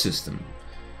ecosystem.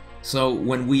 So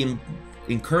when we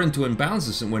incur into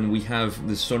imbalances and when we have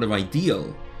this sort of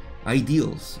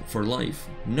ideals for life,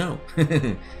 no,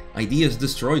 ideas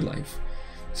destroy life.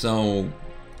 So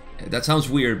that sounds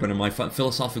weird, but in my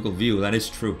philosophical view, that is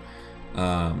true.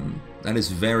 That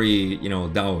is very, you know,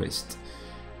 Taoist,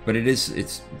 but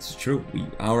it's true.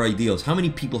 Our ideals. How many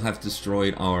people have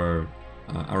destroyed our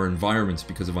environments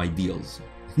because of ideals?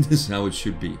 This is how it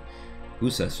should be. Who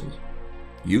says so?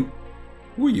 You?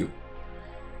 Who are you?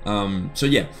 So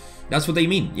yeah, that's what they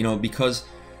mean. You know, because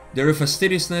there is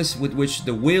fastidiousness with which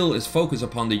the will is focused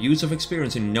upon the use of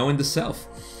experience and knowing the self.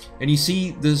 And you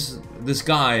see this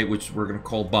guy, which we're gonna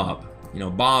call Bob. You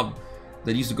know, Bob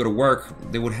that used to go to work.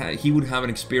 He would have an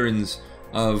experience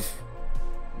of,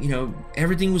 you know,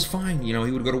 everything was fine. You know,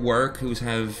 he would go to work. He would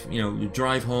have, you know, you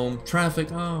drive home,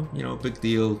 traffic. Oh, you know, big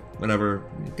deal, whatever.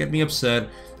 Get me upset.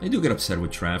 I do get upset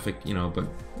with traffic, you know, but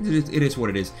it is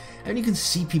what it is. And you can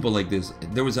see people like this.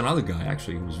 There was another guy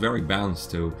actually who was very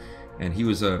balanced too, and he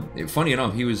was funny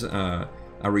enough, he was a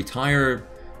retired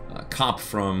cop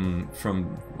from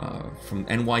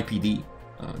NYPD,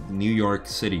 New York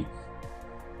City,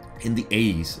 in the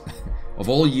 80s. Of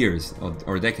all years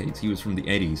or decades, he was from the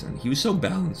 80s, and he was so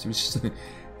balanced.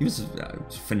 He was a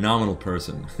phenomenal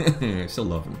person. I still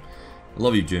love him. I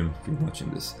love you, Jim, if you're watching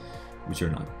this, which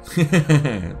you're not.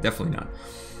 Definitely not.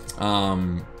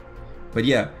 But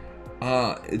yeah,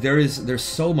 there's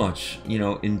so much, you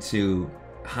know, into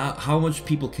how much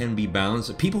people can be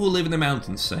balanced. People who live in the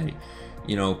mountains, say,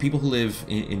 you know, people who live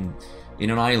in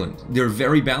an island, they're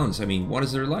very balanced. I mean, what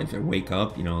is their life? They wake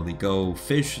up, you know, they go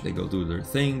fish, they go do their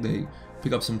thing, they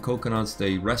pick up some coconuts,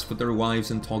 they rest with their wives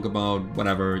and talk about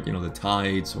whatever, you know, the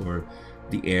tides or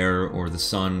the air or the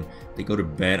sun. They go to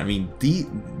bed. I mean,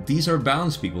 these are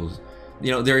balanced people. You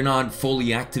know, they're not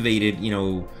fully activated, you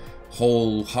know,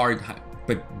 whole heart,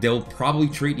 but they'll probably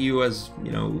treat you as,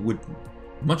 you know, with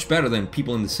much better than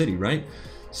people in the city, right?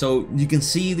 So you can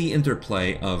see the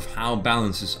interplay of how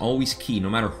balance is always key, no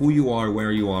matter who you are,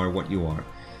 where you are, what you are.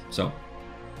 So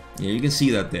yeah, you can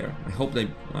see that there. I hope that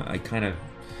I kind of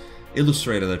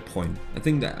illustrated that point. I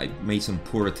think that I made some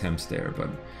poor attempts there, but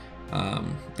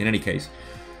in any case,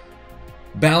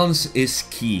 balance is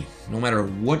key. No matter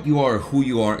what you are or who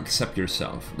you are, accept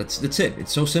yourself. That's it.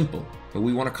 It's so simple, but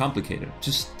we want to complicate it.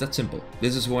 Just that simple.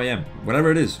 This is who I am. Whatever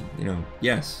it is, you know.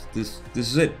 Yes, this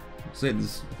is it.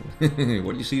 That's it.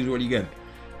 What you see is what you get.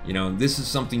 You know, this is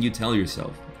something you tell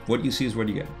yourself. What you see is what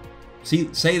you get.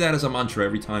 Say that as a mantra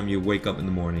every time you wake up in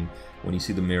the morning. When you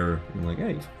see the mirror, you're like,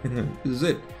 hey, this is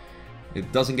it.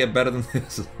 It doesn't get better than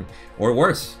this. Or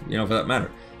worse, you know, for that matter.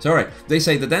 So alright, they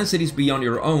say the densities beyond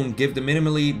your own give the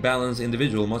minimally balanced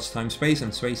individual much time, space,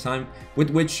 and space-time with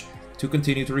which to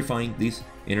continue to refine these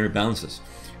inner balances.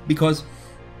 Because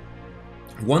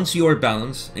once you are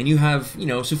balanced and you have, you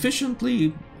know,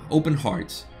 sufficiently open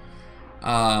hearts,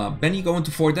 then you go into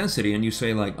 4 density and you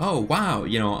say like, oh wow,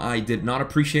 you know, I did not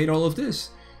appreciate all of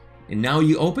this. And now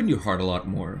you open your heart a lot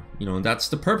more. You know, that's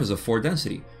the purpose of 4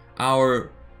 density.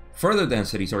 Our further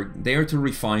densities are there to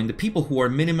refine the people who are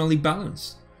minimally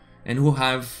balanced and who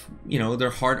have, you know, their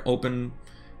heart open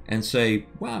and say,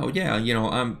 wow, yeah, you know,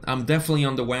 I'm definitely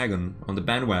on the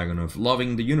bandwagon of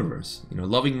loving the universe, you know,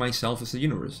 loving myself as the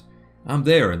universe. I'm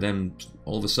there. And then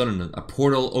all of a sudden a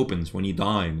portal opens when you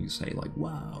die and you say like,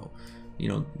 wow, you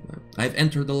know, I've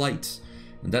entered the light.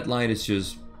 And that light is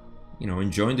just, you know,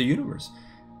 enjoying the universe.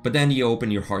 But then you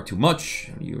open your heart too much,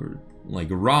 you're like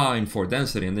raw in 4th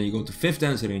density, and then you go to 5th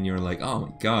density and you're like, oh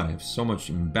my god, I have so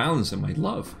much imbalance in my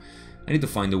love. I need to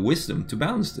find the wisdom to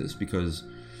balance this because,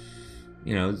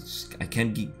 you know, I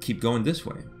can't keep going this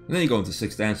way. And then you go into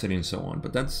 6th density and so on.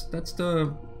 But that's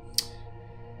the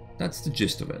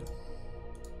gist of it.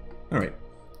 Alright,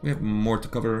 we have more to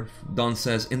cover. Don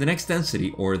says, in the next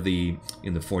density, or in the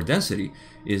 4th density,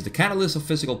 is the catalyst of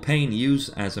physical pain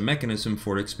used as a mechanism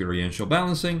for experiential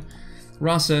balancing.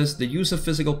 Ross says, the use of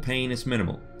physical pain is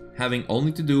minimal, having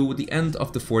only to do with the end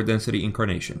of the 4th density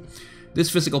incarnation. This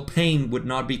physical pain would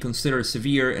not be considered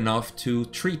severe enough to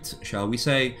treat, shall we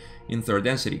say, in 3rd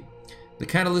density. The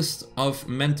catalyst of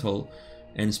mental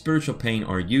and spiritual pain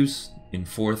are used in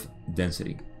 4th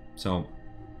density. So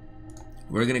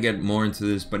we're gonna get more into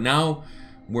this, but now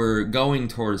we're going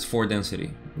towards 4th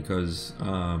density because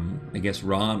I guess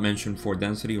Ra mentioned 4th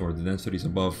density, or the densities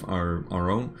above our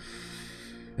own,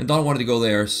 and Don wanted to go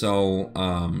there. So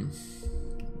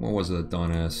what was it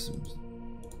Don asked?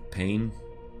 Pain,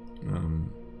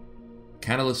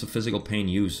 catalyst of physical pain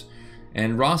use,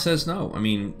 and Ra says no. I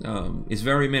mean, it's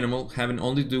very minimal, having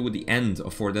only to do with the end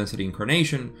of 4th density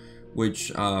incarnation,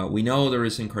 which we know there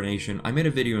is incarnation. I made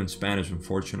a video in Spanish,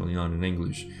 unfortunately not in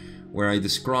English, where I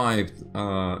described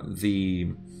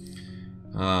the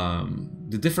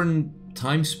different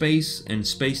time space and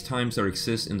space times that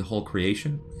exist in the whole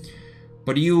creation.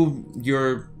 But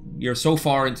you're so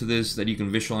far into this that you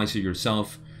can visualize it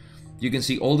yourself. You can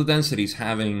see all the densities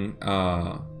having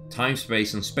time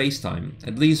space and space time,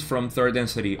 at least from 3rd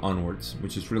density onwards,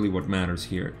 which is really what matters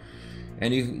here.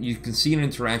 And you can see an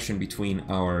interaction between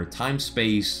our time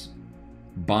space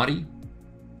body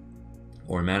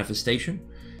or manifestation,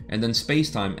 and then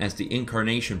space-time as the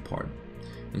incarnation part.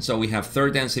 And so we have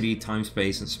 3rd density, time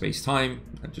space, and space-time.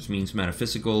 That just means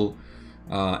metaphysical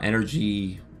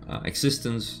energy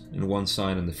existence in one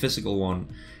side and the physical one.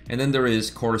 And then there is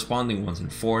corresponding ones in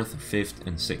 4th, 5th,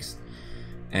 and 6th.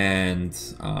 And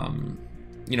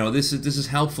you know, this is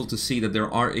helpful to see that there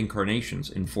are incarnations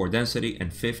in 4th density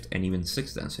and 5th and even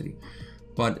 6th density.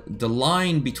 But the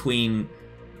line between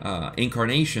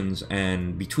incarnations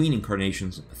and between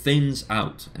incarnations thins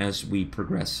out as we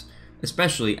progress,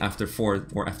 especially after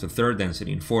 4th or after 3rd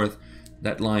density. In 4th,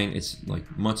 that line is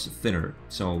like much thinner,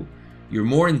 so you're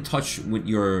more in touch with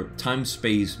your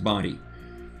time-space body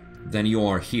than you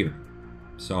are here.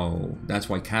 So that's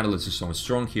why Catalyst is so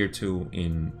strong here too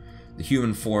in the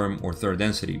human form or 3rd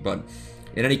density. But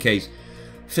in any case,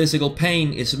 physical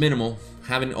pain is minimal,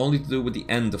 having only to do with the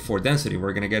end of 4th density.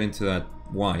 We're going to get into that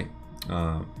why.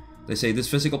 They say this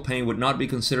physical pain would not be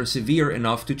considered severe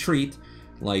enough to treat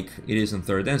like it is in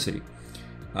 3rd density.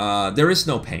 There is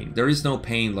no pain. There is no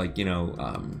pain like, you know,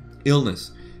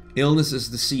 illness. Illness is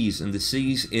disease, and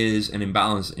disease is an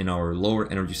imbalance in our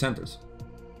lower energy centers.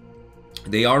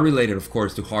 They are related, of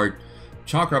course, to heart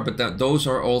chakra, but those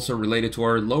are also related to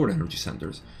our lower energy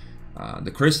centers.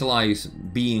 The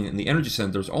crystallized being in the energy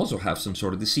centers also have some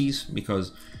sort of disease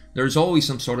because there's always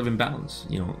some sort of imbalance.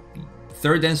 You know,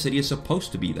 3rd density is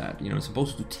supposed to be that. You know, it's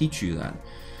supposed to teach you that.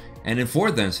 And in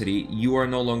 4th density, you are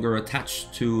no longer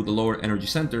attached to the lower energy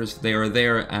centers. They are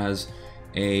there as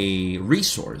a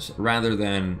resource rather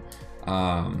than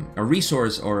a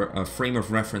resource or a frame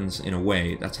of reference in a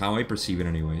way. That's how I perceive it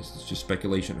anyways. It's just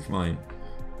speculation of mine.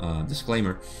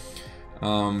 Disclaimer.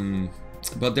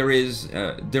 But there is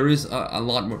a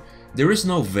lot more. There is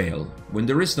no veil. When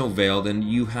there is no veil, then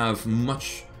you have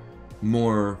much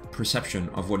more perception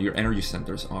of what your energy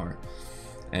centers are.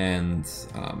 And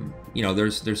you know,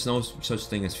 there's no such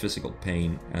thing as physical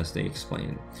pain as they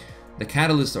explain. The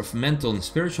catalysts of mental and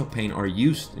spiritual pain are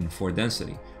used in 4th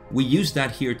density. We use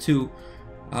that here too,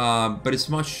 but it's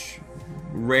much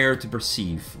rare to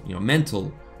perceive. You know,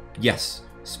 mental, yes.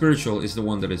 Spiritual is the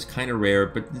one that is kind of rare,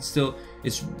 but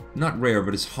it's not rare,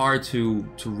 but it's hard to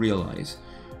realize.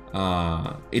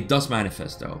 It does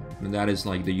manifest though, and that is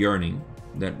like the yearning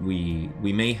that we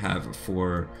may have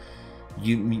for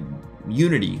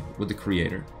unity with the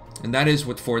Creator. And that is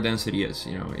what 4th density is.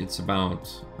 You know, it's about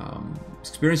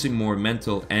experiencing more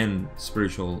mental and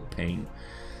spiritual pain.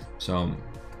 So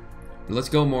let's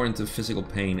go more into physical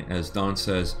pain. As Don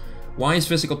says, why is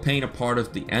physical pain a part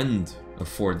of the end of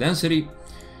 4th density?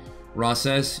 Ra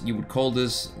says you would call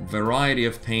this variety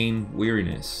of pain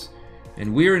weariness.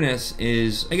 And weariness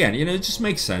is, again, you know, it just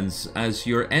makes sense. As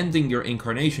you're ending your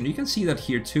incarnation, you can see that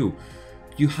here too.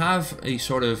 You have a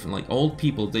sort of like old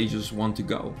people, they just want to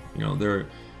go. You know,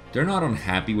 they're not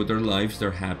unhappy with their lives.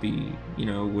 They're happy, you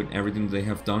know, with everything they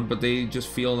have done, but they just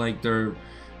feel like their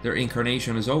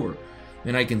incarnation is over.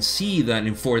 And I can see that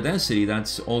in 4th density,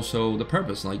 that's also the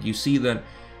purpose. Like, you see that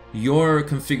your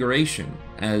configuration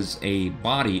as a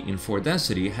body in 4th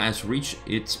density has reached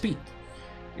its peak.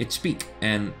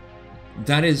 And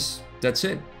that's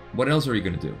it. What else are you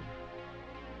going to do?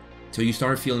 So you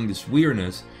start feeling this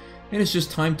weirdness, and it's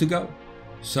just time to go.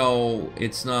 So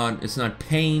it's not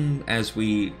pain as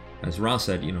Ra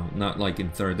said, you know, not like in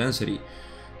 3rd density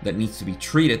that needs to be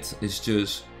treated. It's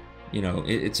just, you know,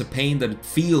 it's a pain that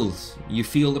you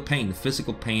feel the pain, the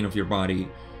physical pain of your body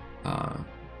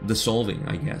dissolving,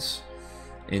 I guess,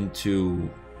 into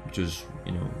just,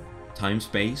 you know, time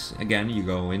space. Again, you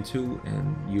go into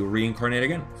and you reincarnate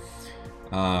again.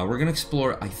 We're gonna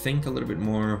explore, I think, a little bit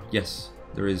more. Yes,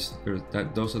 those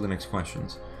are the next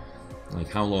questions. Like,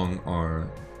 how long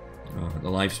are the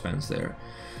lifespans there.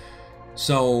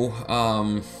 So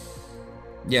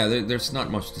yeah, there's not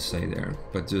much to say there,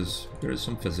 but there is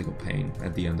some physical pain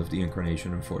at the end of the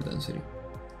incarnation in 4 density.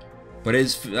 But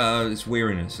it's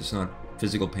weariness, it's not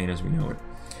physical pain as we know it.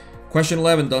 Question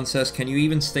 11, Don says, can you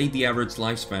even state the average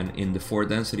lifespan in the 4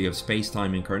 density of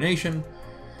space-time incarnation?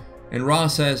 And Ra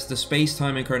says, the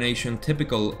space-time incarnation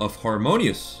typical of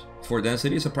harmonious 4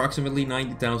 density is approximately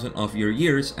 90,000 of your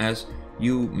years as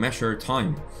you measure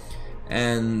time.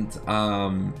 And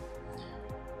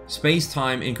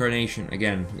space-time incarnation,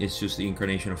 again, it's just the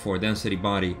incarnation of 4 density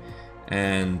body.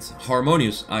 And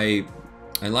harmonious, I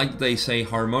like that they say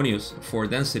harmonious 4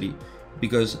 density,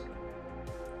 because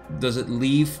does it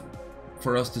leave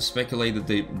for us to speculate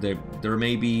that there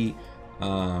may be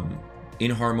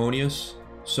inharmonious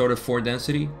sort of 4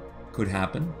 density? Could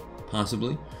happen,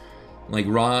 possibly. Like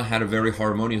Ra had a very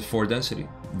harmonious 4 density,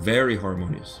 very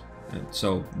harmonious, and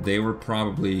so they were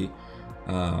probably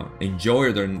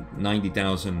enjoy their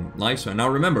 90,000 lifespan. Now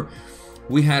remember,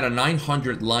 we had a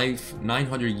 900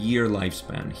 year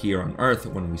lifespan here on Earth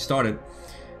when we started,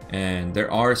 and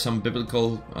there are some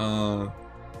biblical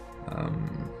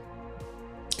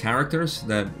characters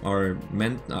that are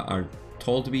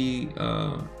told to be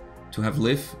to have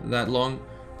lived that long.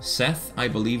 Seth, I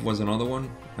believe, was another one.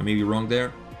 I may be wrong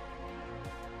there,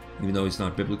 even though it's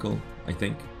not biblical. I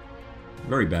think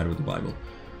very bad with the Bible.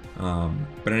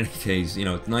 But in any case, you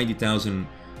know, 90,000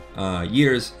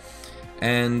 years,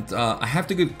 and I have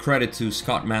to give credit to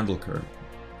Scott Mandelker.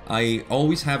 I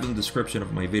always have in the description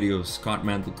of my videos Scott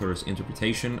Mandelker's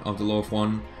interpretation of the Law of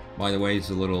One. By the way, it's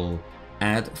a little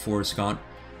ad for Scott.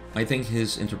 I think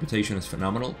his interpretation is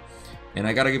phenomenal, and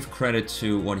I gotta give credit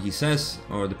to what he says,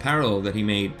 or the parallel that he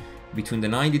made between the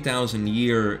 90,000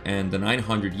 year and the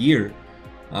 900 year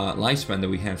lifespan that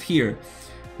we have here,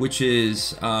 which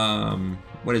is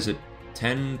what is it,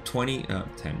 10, 20,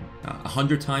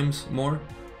 100 times more,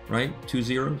 right? 2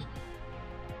 zeros.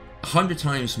 100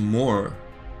 times more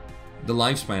the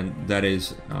lifespan that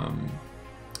is,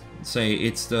 say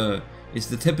it's the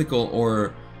typical,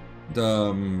 or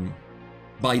the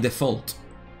by default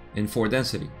in 4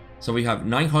 density. So we have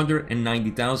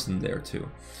 990,000 there too.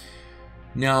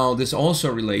 Now this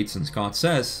also relates, and Scott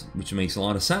says, which makes a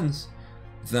lot of sense,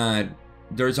 that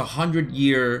there's 100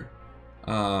 year,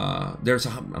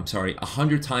 I'm sorry,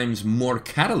 100 times more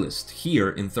catalyst here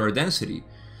in 3rd density.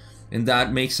 And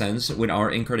that makes sense with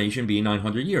our incarnation being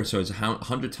 900 years, so it's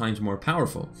 100 times more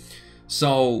powerful.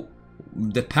 So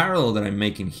the parallel that I'm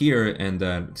making here, and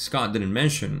that Scott didn't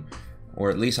mention, or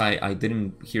at least I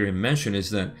didn't hear him mention, is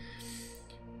that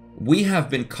we have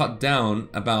been cut down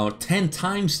about 10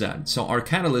 times that. So our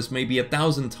catalyst may be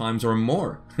 1,000 times or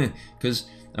more. Because,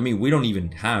 I mean, we don't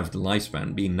even have the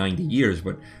lifespan being 90 years,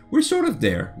 but we're sort of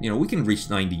there. You know, we can reach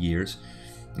 90 years.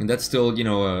 And that's still, you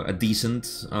know, a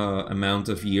decent amount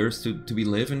of years to be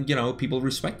lived. And, you know, people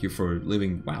respect you for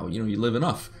living. Wow, you know, you live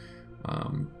enough.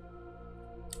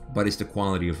 But it's the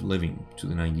quality of living to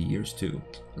the 90 years too.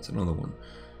 That's another one.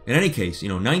 In any case, you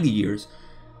know, 90 years,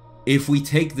 if we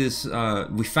take this,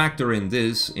 we factor in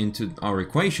this into our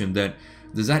equation,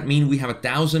 does that mean we have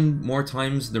 1,000 more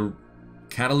times the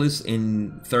catalyst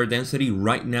in 3rd density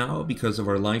right now because of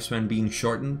our lifespan being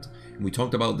shortened? And we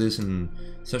talked about this in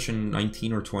session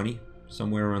 19 or 20,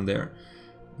 somewhere around there,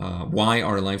 why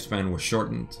our lifespan was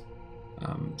shortened.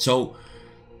 So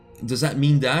does that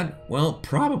mean that? Well,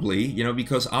 probably, you know,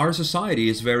 because our society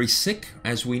is very sick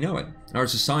as we know it. Our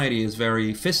society is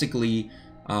very physically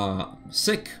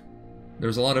sick.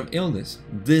 There's a lot of illness,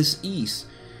 disease.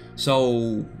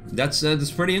 So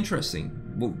that's pretty interesting.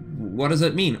 What does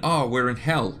that mean? Oh, we're in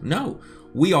hell. No,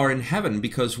 we are in heaven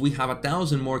because we have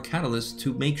 1,000 more catalysts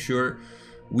to make sure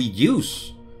we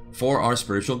use for our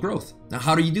spiritual growth. Now,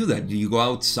 how do you do that? Do you go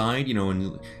outside, you know,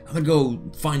 and I'm gonna go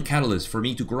find catalysts for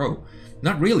me to grow?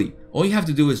 Not really. All you have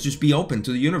to do is just be open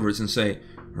to the universe and say,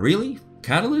 really?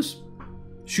 Catalyst?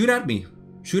 Shoot at me.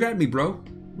 Shoot at me, bro.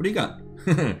 What do you got?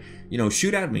 You know,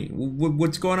 shoot at me.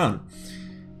 What's going on?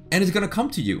 And it's going to come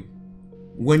to you.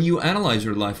 When you analyze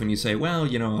your life and you say, well,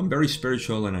 you know, I'm very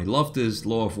spiritual and I love this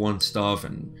Law of One stuff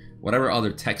and whatever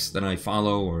other texts that I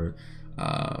follow, or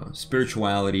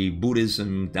spirituality,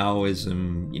 Buddhism,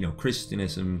 Taoism, you know,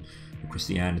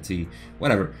 Christianity,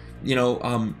 whatever. You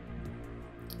know,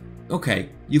 okay,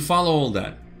 you follow all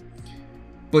that.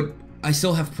 But I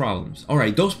still have problems. All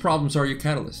right, those problems are your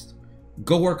catalyst.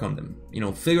 Go work on them. You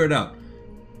know, figure it out.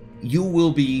 You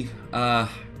will be,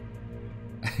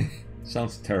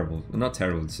 sounds terrible. Not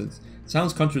terrible. It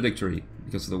sounds contradictory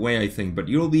because of the way I think, but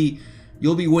you'll be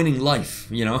winning life,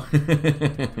 you know.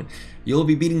 You'll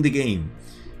be beating the game.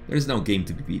 There's no game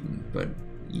to be beaten, but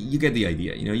you get the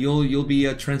idea. You know, you'll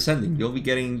be transcending. You'll be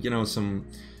getting, you know, some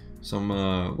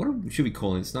what should we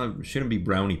call it? Shouldn't be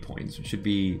brownie points. It should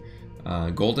be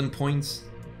golden points,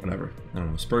 whatever. I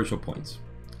don't know, spiritual points.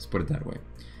 Let's put it that way.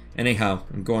 Anyhow,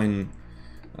 I'm going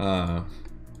I'm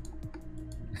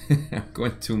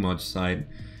going too much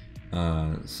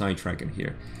sidetracking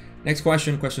here. Next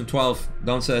question, question 12.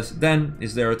 Don says, then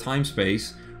is there a time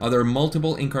space? Are there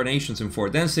multiple incarnations in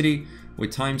fourth density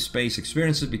with time space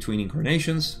experiences between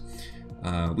incarnations?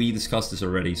 We discussed this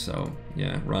already, so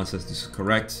yeah, Ron says this is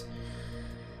correct.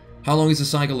 How long is the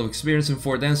cycle of experience in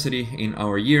fourth density in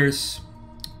our years?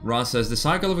 Ron says the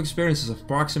cycle of experience is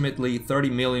approximately 30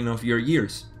 million of your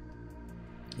years.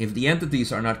 If the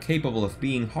entities are not capable of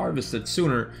being harvested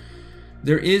sooner,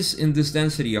 there is in this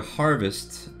density a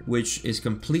harvest which is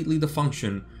completely the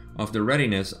function of the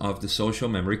readiness of the social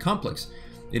memory complex.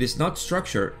 It is not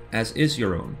structure as is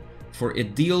your own, for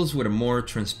it deals with a more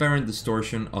transparent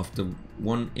distortion of the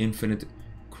one infinite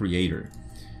creator.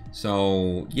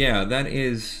 So yeah,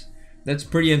 that's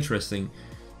pretty interesting.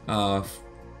 The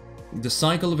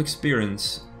cycle of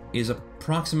experience is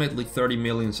approximately 30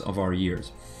 millions of our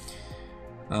years.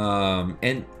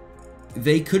 And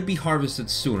they could be harvested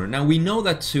sooner. Now we know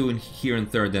that too here in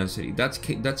third density.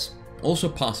 That's also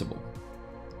possible.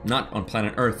 Not on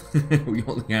planet Earth.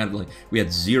 we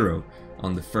had 0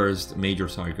 on the first major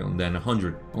cycle, and then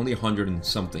 100, only 100 and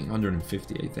something,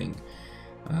 150 I think,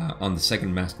 on the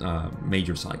second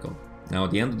major cycle. Now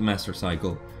at the end of the master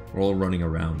cycle, we're all running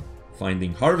around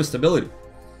finding harvestability,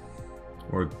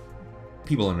 or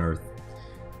people on Earth,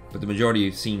 but the majority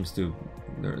seems to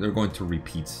they're going to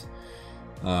repeat.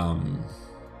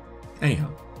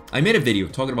 Anyhow, I made a video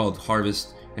talking about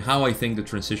harvest and how I think the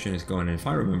transition is going, and if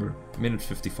I remember, minute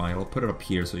 55, I'll put it up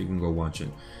here so you can go watch it.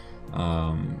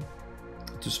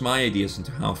 Just my ideas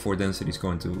into how fourth density is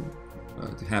going to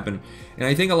happen. And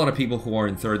I think a lot of people who are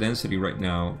in third density right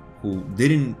now, who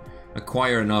didn't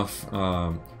acquire enough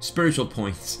spiritual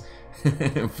points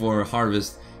for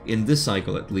harvest in this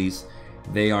cycle at least,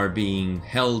 they are being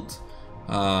held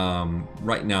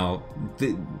right now,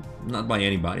 not by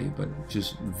anybody, but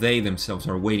just they themselves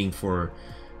are waiting for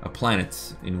a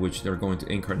planet in which they're going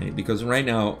to incarnate, because right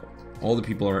now all the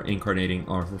people are incarnating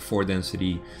are for fourth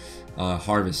density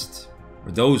harvest,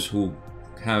 or those who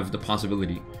have the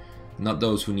possibility, not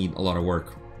those who need a lot of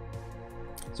work.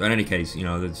 So in any case, you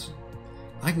know,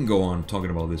 I can go on talking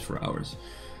about this for hours.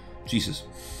 Jesus,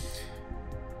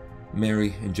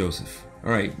 Mary and Joseph.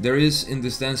 Alright, there is in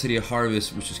this density a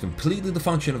harvest which is completely the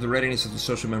function of the readiness of the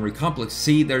social memory complex.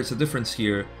 See, there's a difference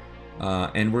here,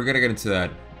 and we're gonna get into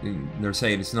that. They're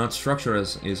saying it's not structure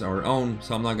as is our own,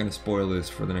 so I'm not gonna spoil this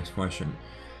for the next question,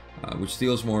 which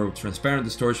deals more with transparent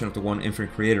distortion of the one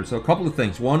infinite creator. So a couple of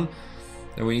things. One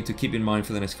that we need to keep in mind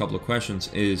for the next couple of questions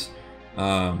is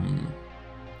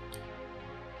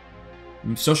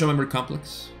social memory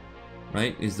complex,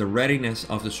 right? Is the readiness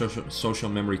of the social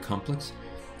memory complex.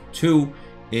 2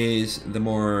 is the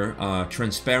more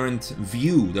transparent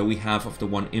view that we have of the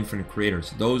one infinite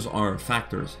creators. Those are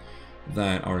factors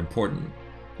that are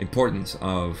importance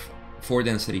of fourth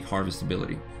density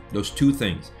harvestability. Those 2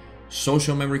 things,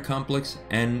 social memory complex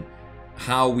and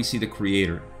how we see the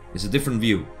creator, is a different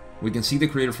view. We can see the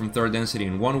creator from third density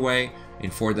in one way,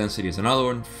 in fourth density is another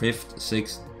one, 5th,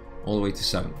 6th, all the way to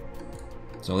 7.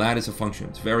 So that is a function.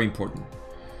 It's very important.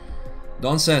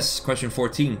 Don says, question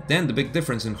 14, then the big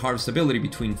difference in harvestability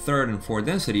between third and fourth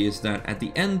density is that at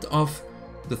the end of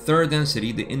the third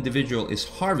density, the individual is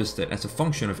harvested as a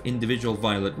function of individual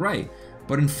violet ray.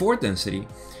 But in fourth density,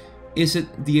 is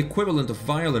it the equivalent of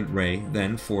violet ray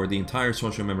then for the entire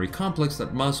social memory complex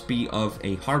that must be of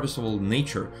a harvestable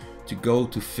nature to go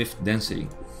to 5th density?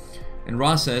 And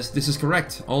Ra says, this is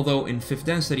correct, although in 5th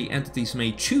density entities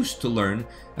may choose to learn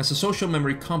as a social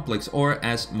memory complex or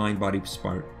as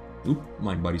mind-body-spirit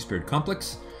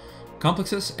complexes,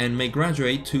 and may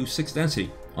graduate to 6th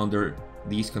density under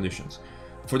these conditions.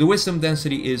 For the wisdom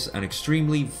density is an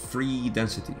extremely free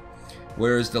density,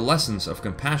 whereas the lessons of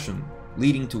compassion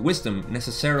leading to wisdom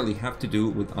necessarily have to do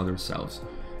with other selves.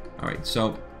 Alright,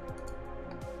 so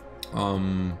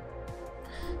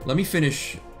let me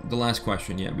finish the last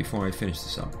question before I finish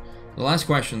this up. The last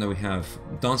question that we have,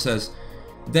 Don says,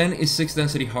 then is 6th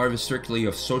density harvest strictly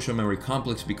of social memory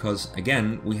complex because,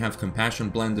 again, we have compassion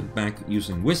blended back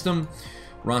using wisdom?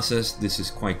 Ron says this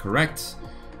is quite correct.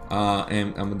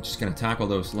 And I'm just going to tackle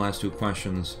those last 2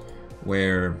 questions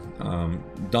where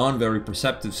Don, very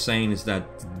perceptive, saying is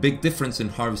that the big difference in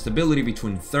harvestability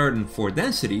between third and fourth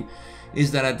density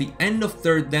is that at the end of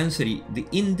third density, the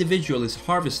individual is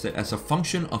harvested as a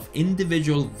function of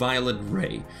individual violet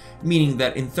ray, meaning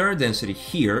that in third density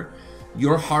here,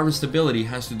 Your harvestability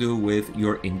has to do with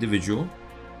your individual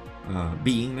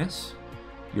beingness,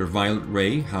 your violet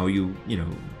ray, how you know,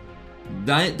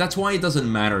 that's why it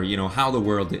doesn't matter, you know, how the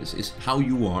world is. It's how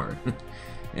you are.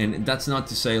 And that's not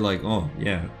to say like, oh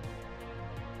yeah,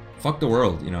 fuck the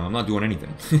world, you know, I'm not doing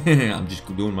anything. I'm just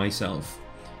doing myself.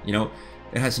 You know,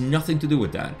 it has nothing to do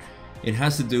with that. It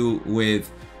has to do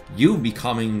with you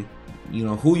becoming, you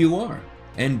know, who you are.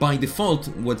 And by default,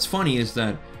 what's funny is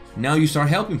that now you start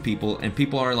helping people and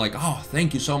people are like, oh,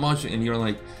 thank you so much. And you're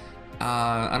like,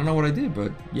 I don't know what I did,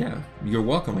 but yeah, you're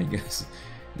welcome, I guess.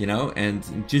 You know, and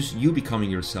just you becoming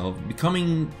yourself,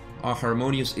 becoming a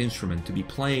harmonious instrument to be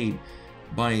played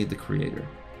by the creator.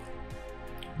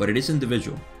 But it is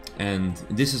individual, and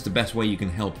this is the best way you can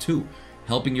help too,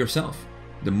 helping yourself.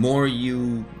 The more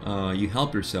you you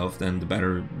help yourself, then the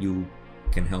better you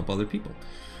can help other people.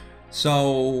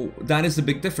 So that is the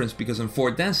big difference, because in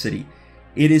 4th density,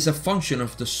 it is a function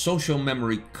of the social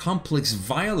memory complex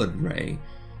violet ray,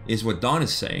 is what Don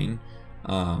is saying,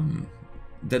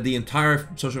 that the entire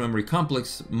social memory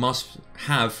complex must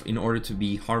have in order to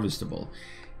be harvestable.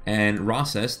 And Ra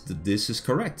says that this is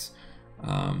correct.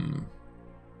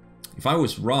 If I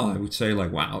was Ra, I would say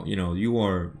like, wow, you know, you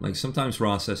are, like sometimes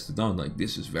Ra says to Don, like,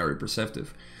 this is very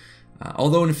perceptive.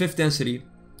 Although in the 5th density,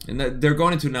 and they're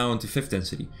going into now into 5th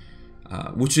density,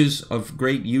 which is of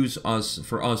great use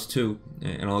for us too,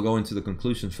 and I'll go into the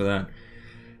conclusions for that.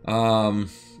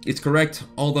 It's correct,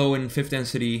 although in 5th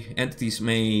density, entities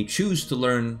may choose to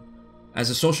learn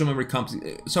as a social memory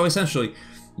complex. So essentially,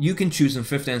 you can choose in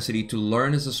 5th density to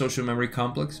learn as a social memory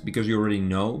complex because you already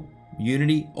know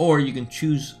unity, or you can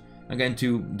choose again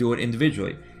to do it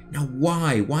individually. Now,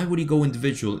 why? Why would you go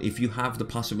individual if you have the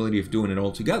possibility of doing it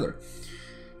all together?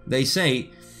 They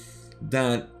say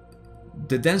that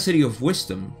the density of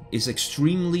wisdom is an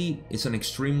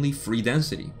extremely free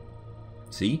density.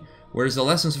 See? Whereas the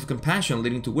lessons of compassion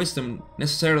leading to wisdom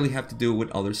necessarily have to do with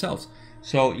other selves.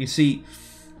 So you see,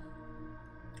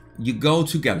 you go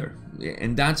together.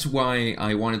 And that's why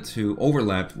I wanted to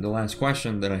overlap the last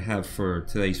question that I have for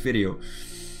today's video.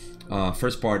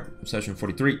 First part, session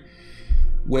 43.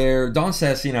 Where Don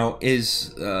says, you know,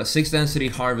 is 6th density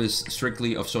harvest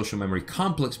strictly of social memory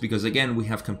complex? Because again, we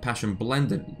have compassion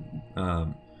blended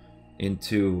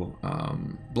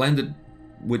blended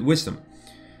with wisdom.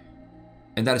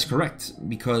 And that is correct,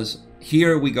 because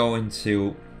here we go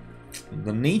into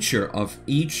the nature of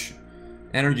each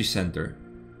energy center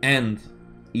and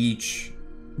each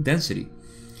density.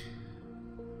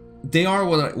 They are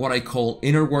what I call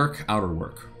inner work, outer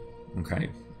work. Okay.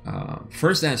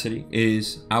 1st density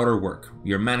is outer work.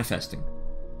 You're manifesting.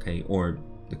 Okay. Or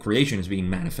the creation is being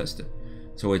manifested.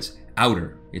 So it's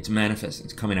outer. It's manifesting.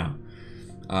 It's coming out.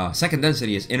 2nd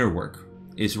density is inner work.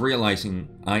 Is realizing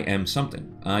I am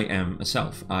something. I am a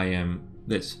self. I am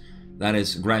this. That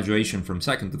is graduation from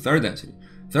 2nd to 3rd density.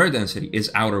 3rd density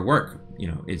is outer work. You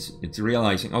know, it's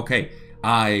realizing, okay,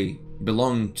 I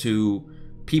belong to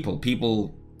people.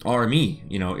 People are me.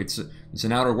 You know, it's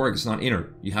an outer work. It's not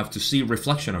inner. You have to see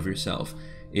reflection of yourself.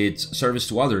 It's service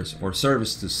to others, or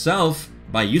service to self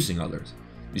by using others.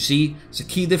 You see, it's a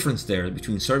key difference there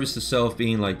between service to self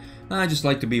being like, I just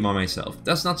like to be by myself.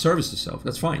 That's not service to self.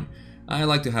 That's fine. I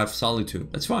like to have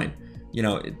solitude. That's fine. You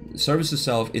know, service to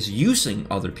self is using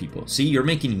other people. See, you're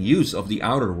making use of the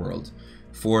outer world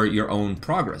for your own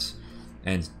progress.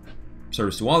 And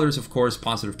service to others, of course,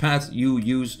 positive path, you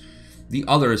use the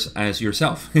others as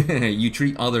yourself. You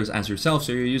treat others as yourself,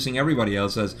 so you're using everybody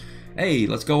else as, hey,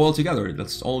 let's go all together.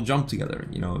 Let's all jump together.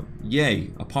 You know, yay,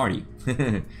 a party.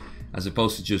 As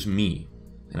opposed to just me.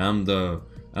 And I'm the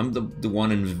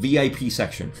one in the VIP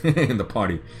section in the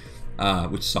party.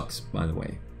 Which sucks, by the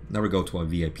way. Never go to a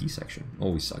VIP section.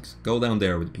 Always sucks. Go down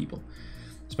there with people.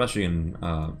 Especially in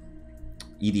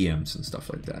EDMs and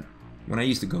stuff like that. When I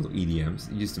used to go to EDMs,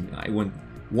 I went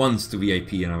once to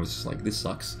VIP and I was just like, this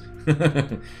sucks.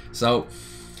 So,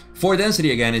 4th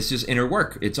density again is just inner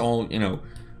work. It's all, you know,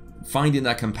 finding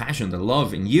that compassion, the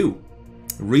love in you.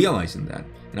 Realizing that.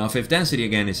 Now 5th density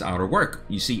again is outer work.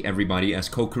 You see everybody as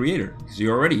co-creator. Because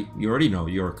you already know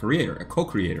you're a creator, a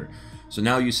co-creator. So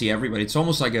now you see everybody. It's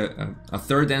almost like a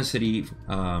 3rd density,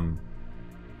 a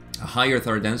higher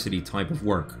 3rd density type of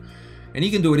work. And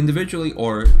you can do it individually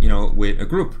or, you know, with a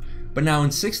group. But now in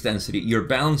 6th density, you're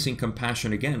balancing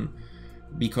compassion again.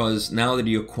 Because now that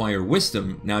you acquire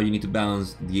wisdom, now you need to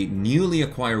balance the newly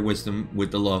acquired wisdom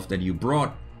with the love that you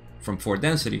brought from 4th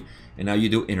density. And now you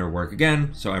do inner work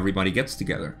again, so everybody gets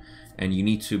together. And you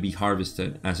need to be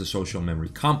harvested as a social memory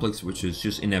complex, which is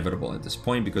just inevitable at this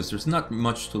point because there's not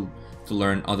much to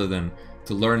learn other than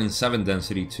to learn in 7th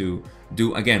density to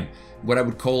do, again, what I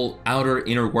would call outer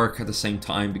inner work at the same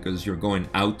time, because you're going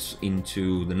out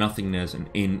into the nothingness and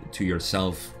into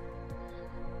yourself.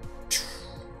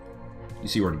 You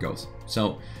see where it goes.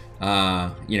 So,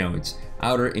 you know, it's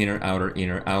outer, inner, outer,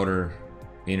 inner, outer,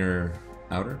 inner,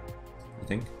 outer, I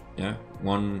think. Yeah.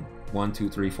 1, 2,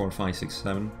 3, 4, 5, 6,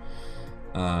 7.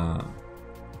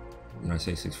 Did I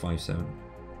say 6, 5, 7?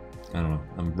 I don't know.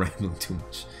 I'm rambling too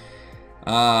much.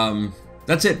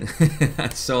 That's it.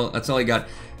 That's all I got.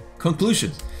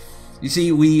 Conclusions. You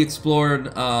see, we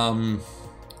explored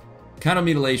cattle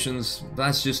mutilations.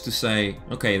 That's just to say,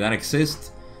 okay, that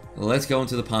exists. Let's go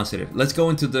into the positive. Let's go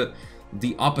into the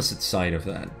opposite side of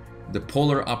that, the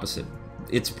polar opposite.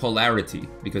 Its polarity,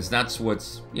 because that's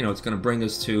what's, you know, it's going to bring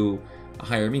us to a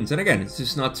higher means. And again, it's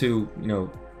just not to, you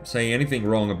know, say anything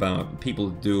wrong about people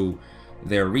who do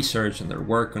their research and their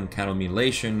work on cattle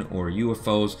mutilation or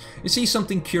UFOs. You see,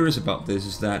 something curious about this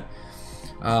is that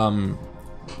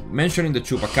mentioning the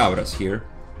chupacabras here,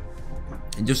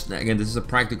 and just again, this is a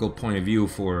practical point of view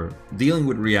for dealing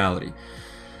with reality.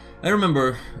 I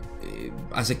remember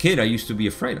as a kid I used to be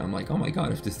afraid. I'm like, oh my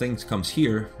god, if this thing comes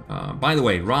here. By the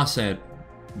way, Ra said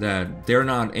that they're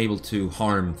not able to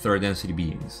harm 3rd density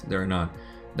beings. They're not.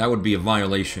 That would be a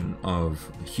violation of,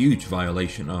 a huge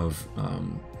violation of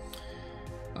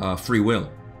free will.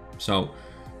 So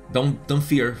don't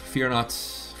fear not,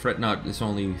 fret not. It's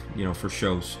only, you know, for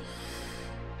shows.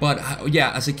 But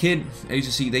yeah, as a kid, I used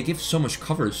to see they give so much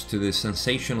coverage to this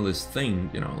sensationalist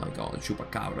thing, you know, like all the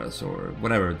chupacabras or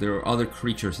whatever. There are other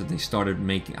creatures that they started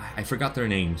making. I forgot their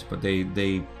names, but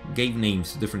they gave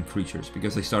names to different creatures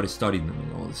because they started studying them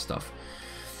and all this stuff.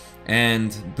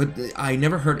 But I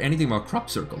never heard anything about crop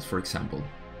circles, for example,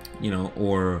 you know,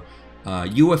 or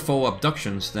UFO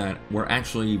abductions that were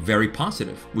actually very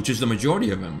positive, which is the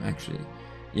majority of them, actually,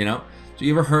 you know. So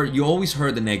you always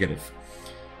heard the negative.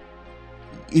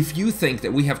 If you think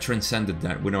that we have transcended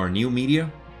that with our new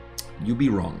media, you'd be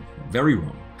wrong, very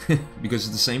wrong, because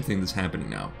it's the same thing that's happening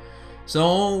now.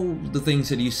 So the things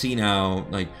that you see now,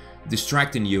 like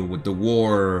distracting you with the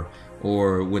war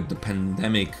or with the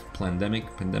pandemic,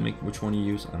 which one you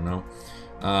use, I don't know.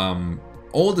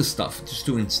 All this stuff just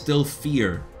to instill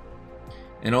fear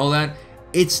and all that.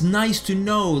 It's nice to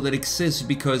know that exists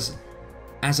because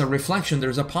as a reflection,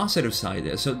 there's a positive side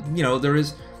there. So, you know,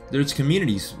 there's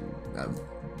communities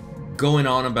going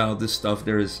on about this stuff.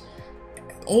 There's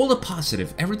all the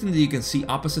positive, everything that you can see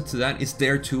opposite to that is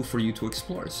there too for you to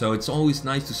explore. So it's always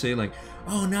nice to say like,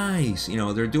 oh nice, you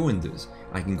know, they're doing this,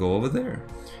 I can go over there,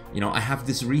 you know, I have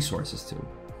these resources too.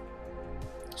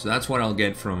 So that's what I'll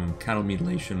get from cattle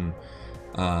mutilation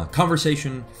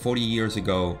conversation 40 years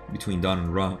ago between Don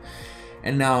and Ra.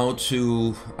 And now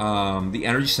to the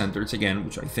energy centers again,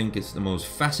 which I think is the most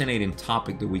fascinating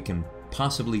topic that we can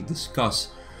possibly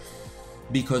discuss,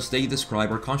 because they describe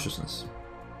our consciousness,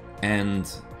 and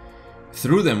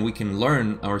through them we can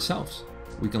learn ourselves.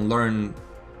 We can learn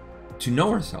to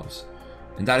know ourselves,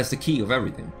 and that is the key of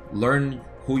everything. Learn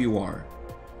who you are,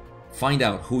 find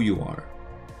out who you are,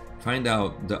 find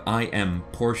out the I am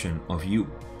portion of you,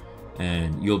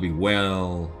 and you'll be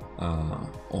well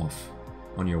off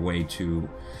on your way to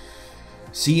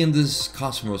seeing this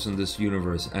cosmos and this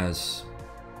universe as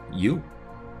you,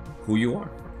 who you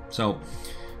are. So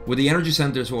with the energy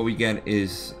centers, what we get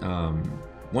is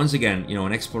once again, you know,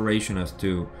 an exploration as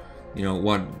to, you know,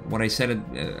 what I said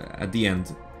at the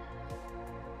end.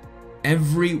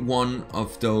 Every one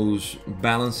of those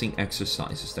balancing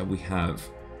exercises that we have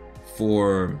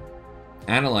for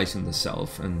analyzing the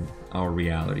self and our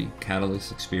reality,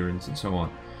 catalyst, experience, and so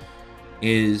on,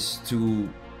 is to,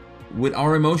 with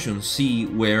our emotions, see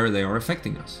where they are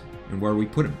affecting us and where we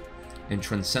put them and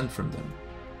transcend from them.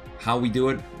 How we do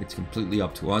it, it's completely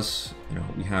up to us. You know,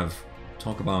 we have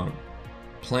talk about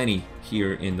plenty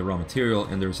here in the raw material,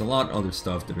 and there's a lot of other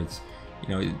stuff that it's, you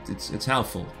know, it's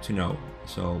helpful to know.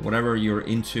 So whatever you're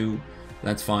into,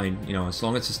 that's fine. You know, as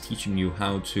long as it's teaching you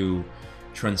how to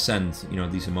transcend, you know,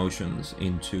 these emotions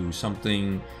into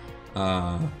something,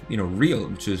 you know, real,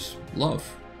 which is love,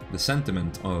 the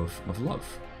sentiment of love.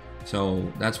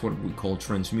 So that's what we call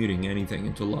transmuting anything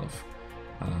into love.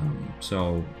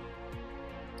 So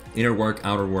inner work,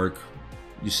 outer work,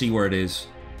 you see where it is.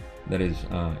 That is,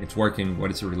 it's working, what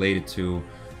it's related to.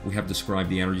 We have described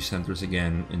the energy centers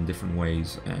again in different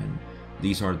ways, and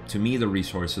these are, to me, the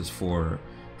resources for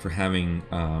having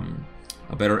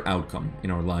a better outcome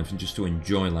in our lives and just to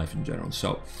enjoy life in general.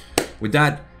 So with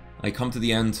that, I come to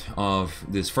the end of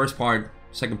this first part.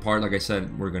 Second part, like I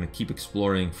said, we're going to keep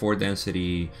exploring 4th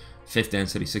density, 5th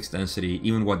density, 6th density,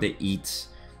 even what they eat.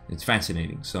 It's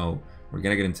fascinating. So we're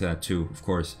going to get into that too, of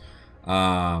course.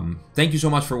 Thank you so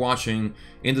much for watching.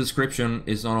 In the description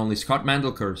is not only Scott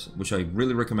Mandelker's, which I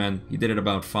really recommend. He did it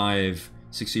about 5-6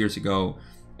 years ago,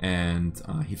 and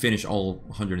he finished all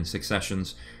 106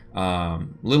 sessions.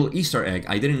 Little Easter egg,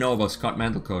 I didn't know about Scott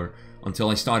Mandelker until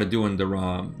I started doing the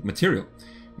raw material,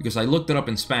 because I looked it up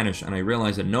in Spanish and I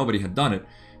realized that nobody had done it.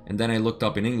 And then I looked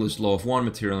up in English Law of One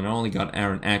material, and I only got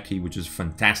Aaron Abke, which is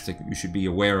fantastic. You should be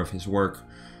aware of his work.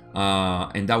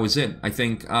 And that was it. I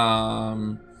think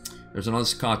there's another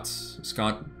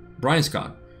Brian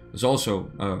Scott is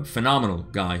also a phenomenal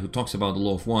guy who talks about the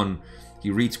Law of One. He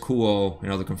reads Kuo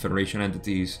and other Confederation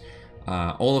entities.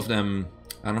 All of them,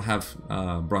 I don't have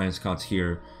Brian Scott's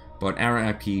here, but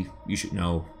Aaron Abke, you should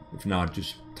know. If not,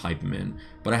 just type him in.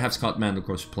 But I have Scott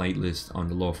Mandelker's playlist on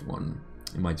the Law of One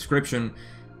in my description.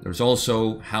 There's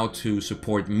also how to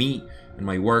support me and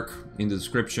my work in the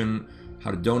description,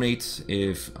 how to donate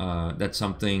if that's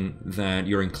something that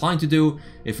you're inclined to do.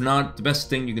 If not, the best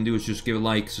thing you can do is just give a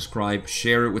like, subscribe,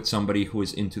 share it with somebody who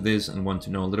is into this and want to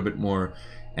know a little bit more.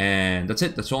 And that's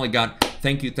it. That's all I got.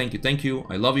 Thank you, thank you, thank you.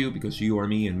 I love you because you are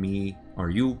me and me are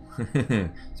you.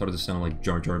 Started to sound like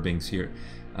Jar Jar Binks here.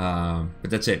 But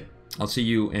that's it. I'll see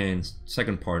you in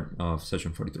second part of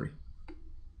session 43.